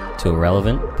listening to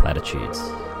Irrelevant Platitudes.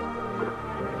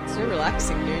 It's so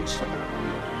relaxing, dude.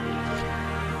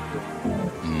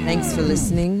 Thanks for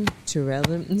listening to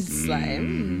Relevant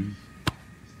Slam.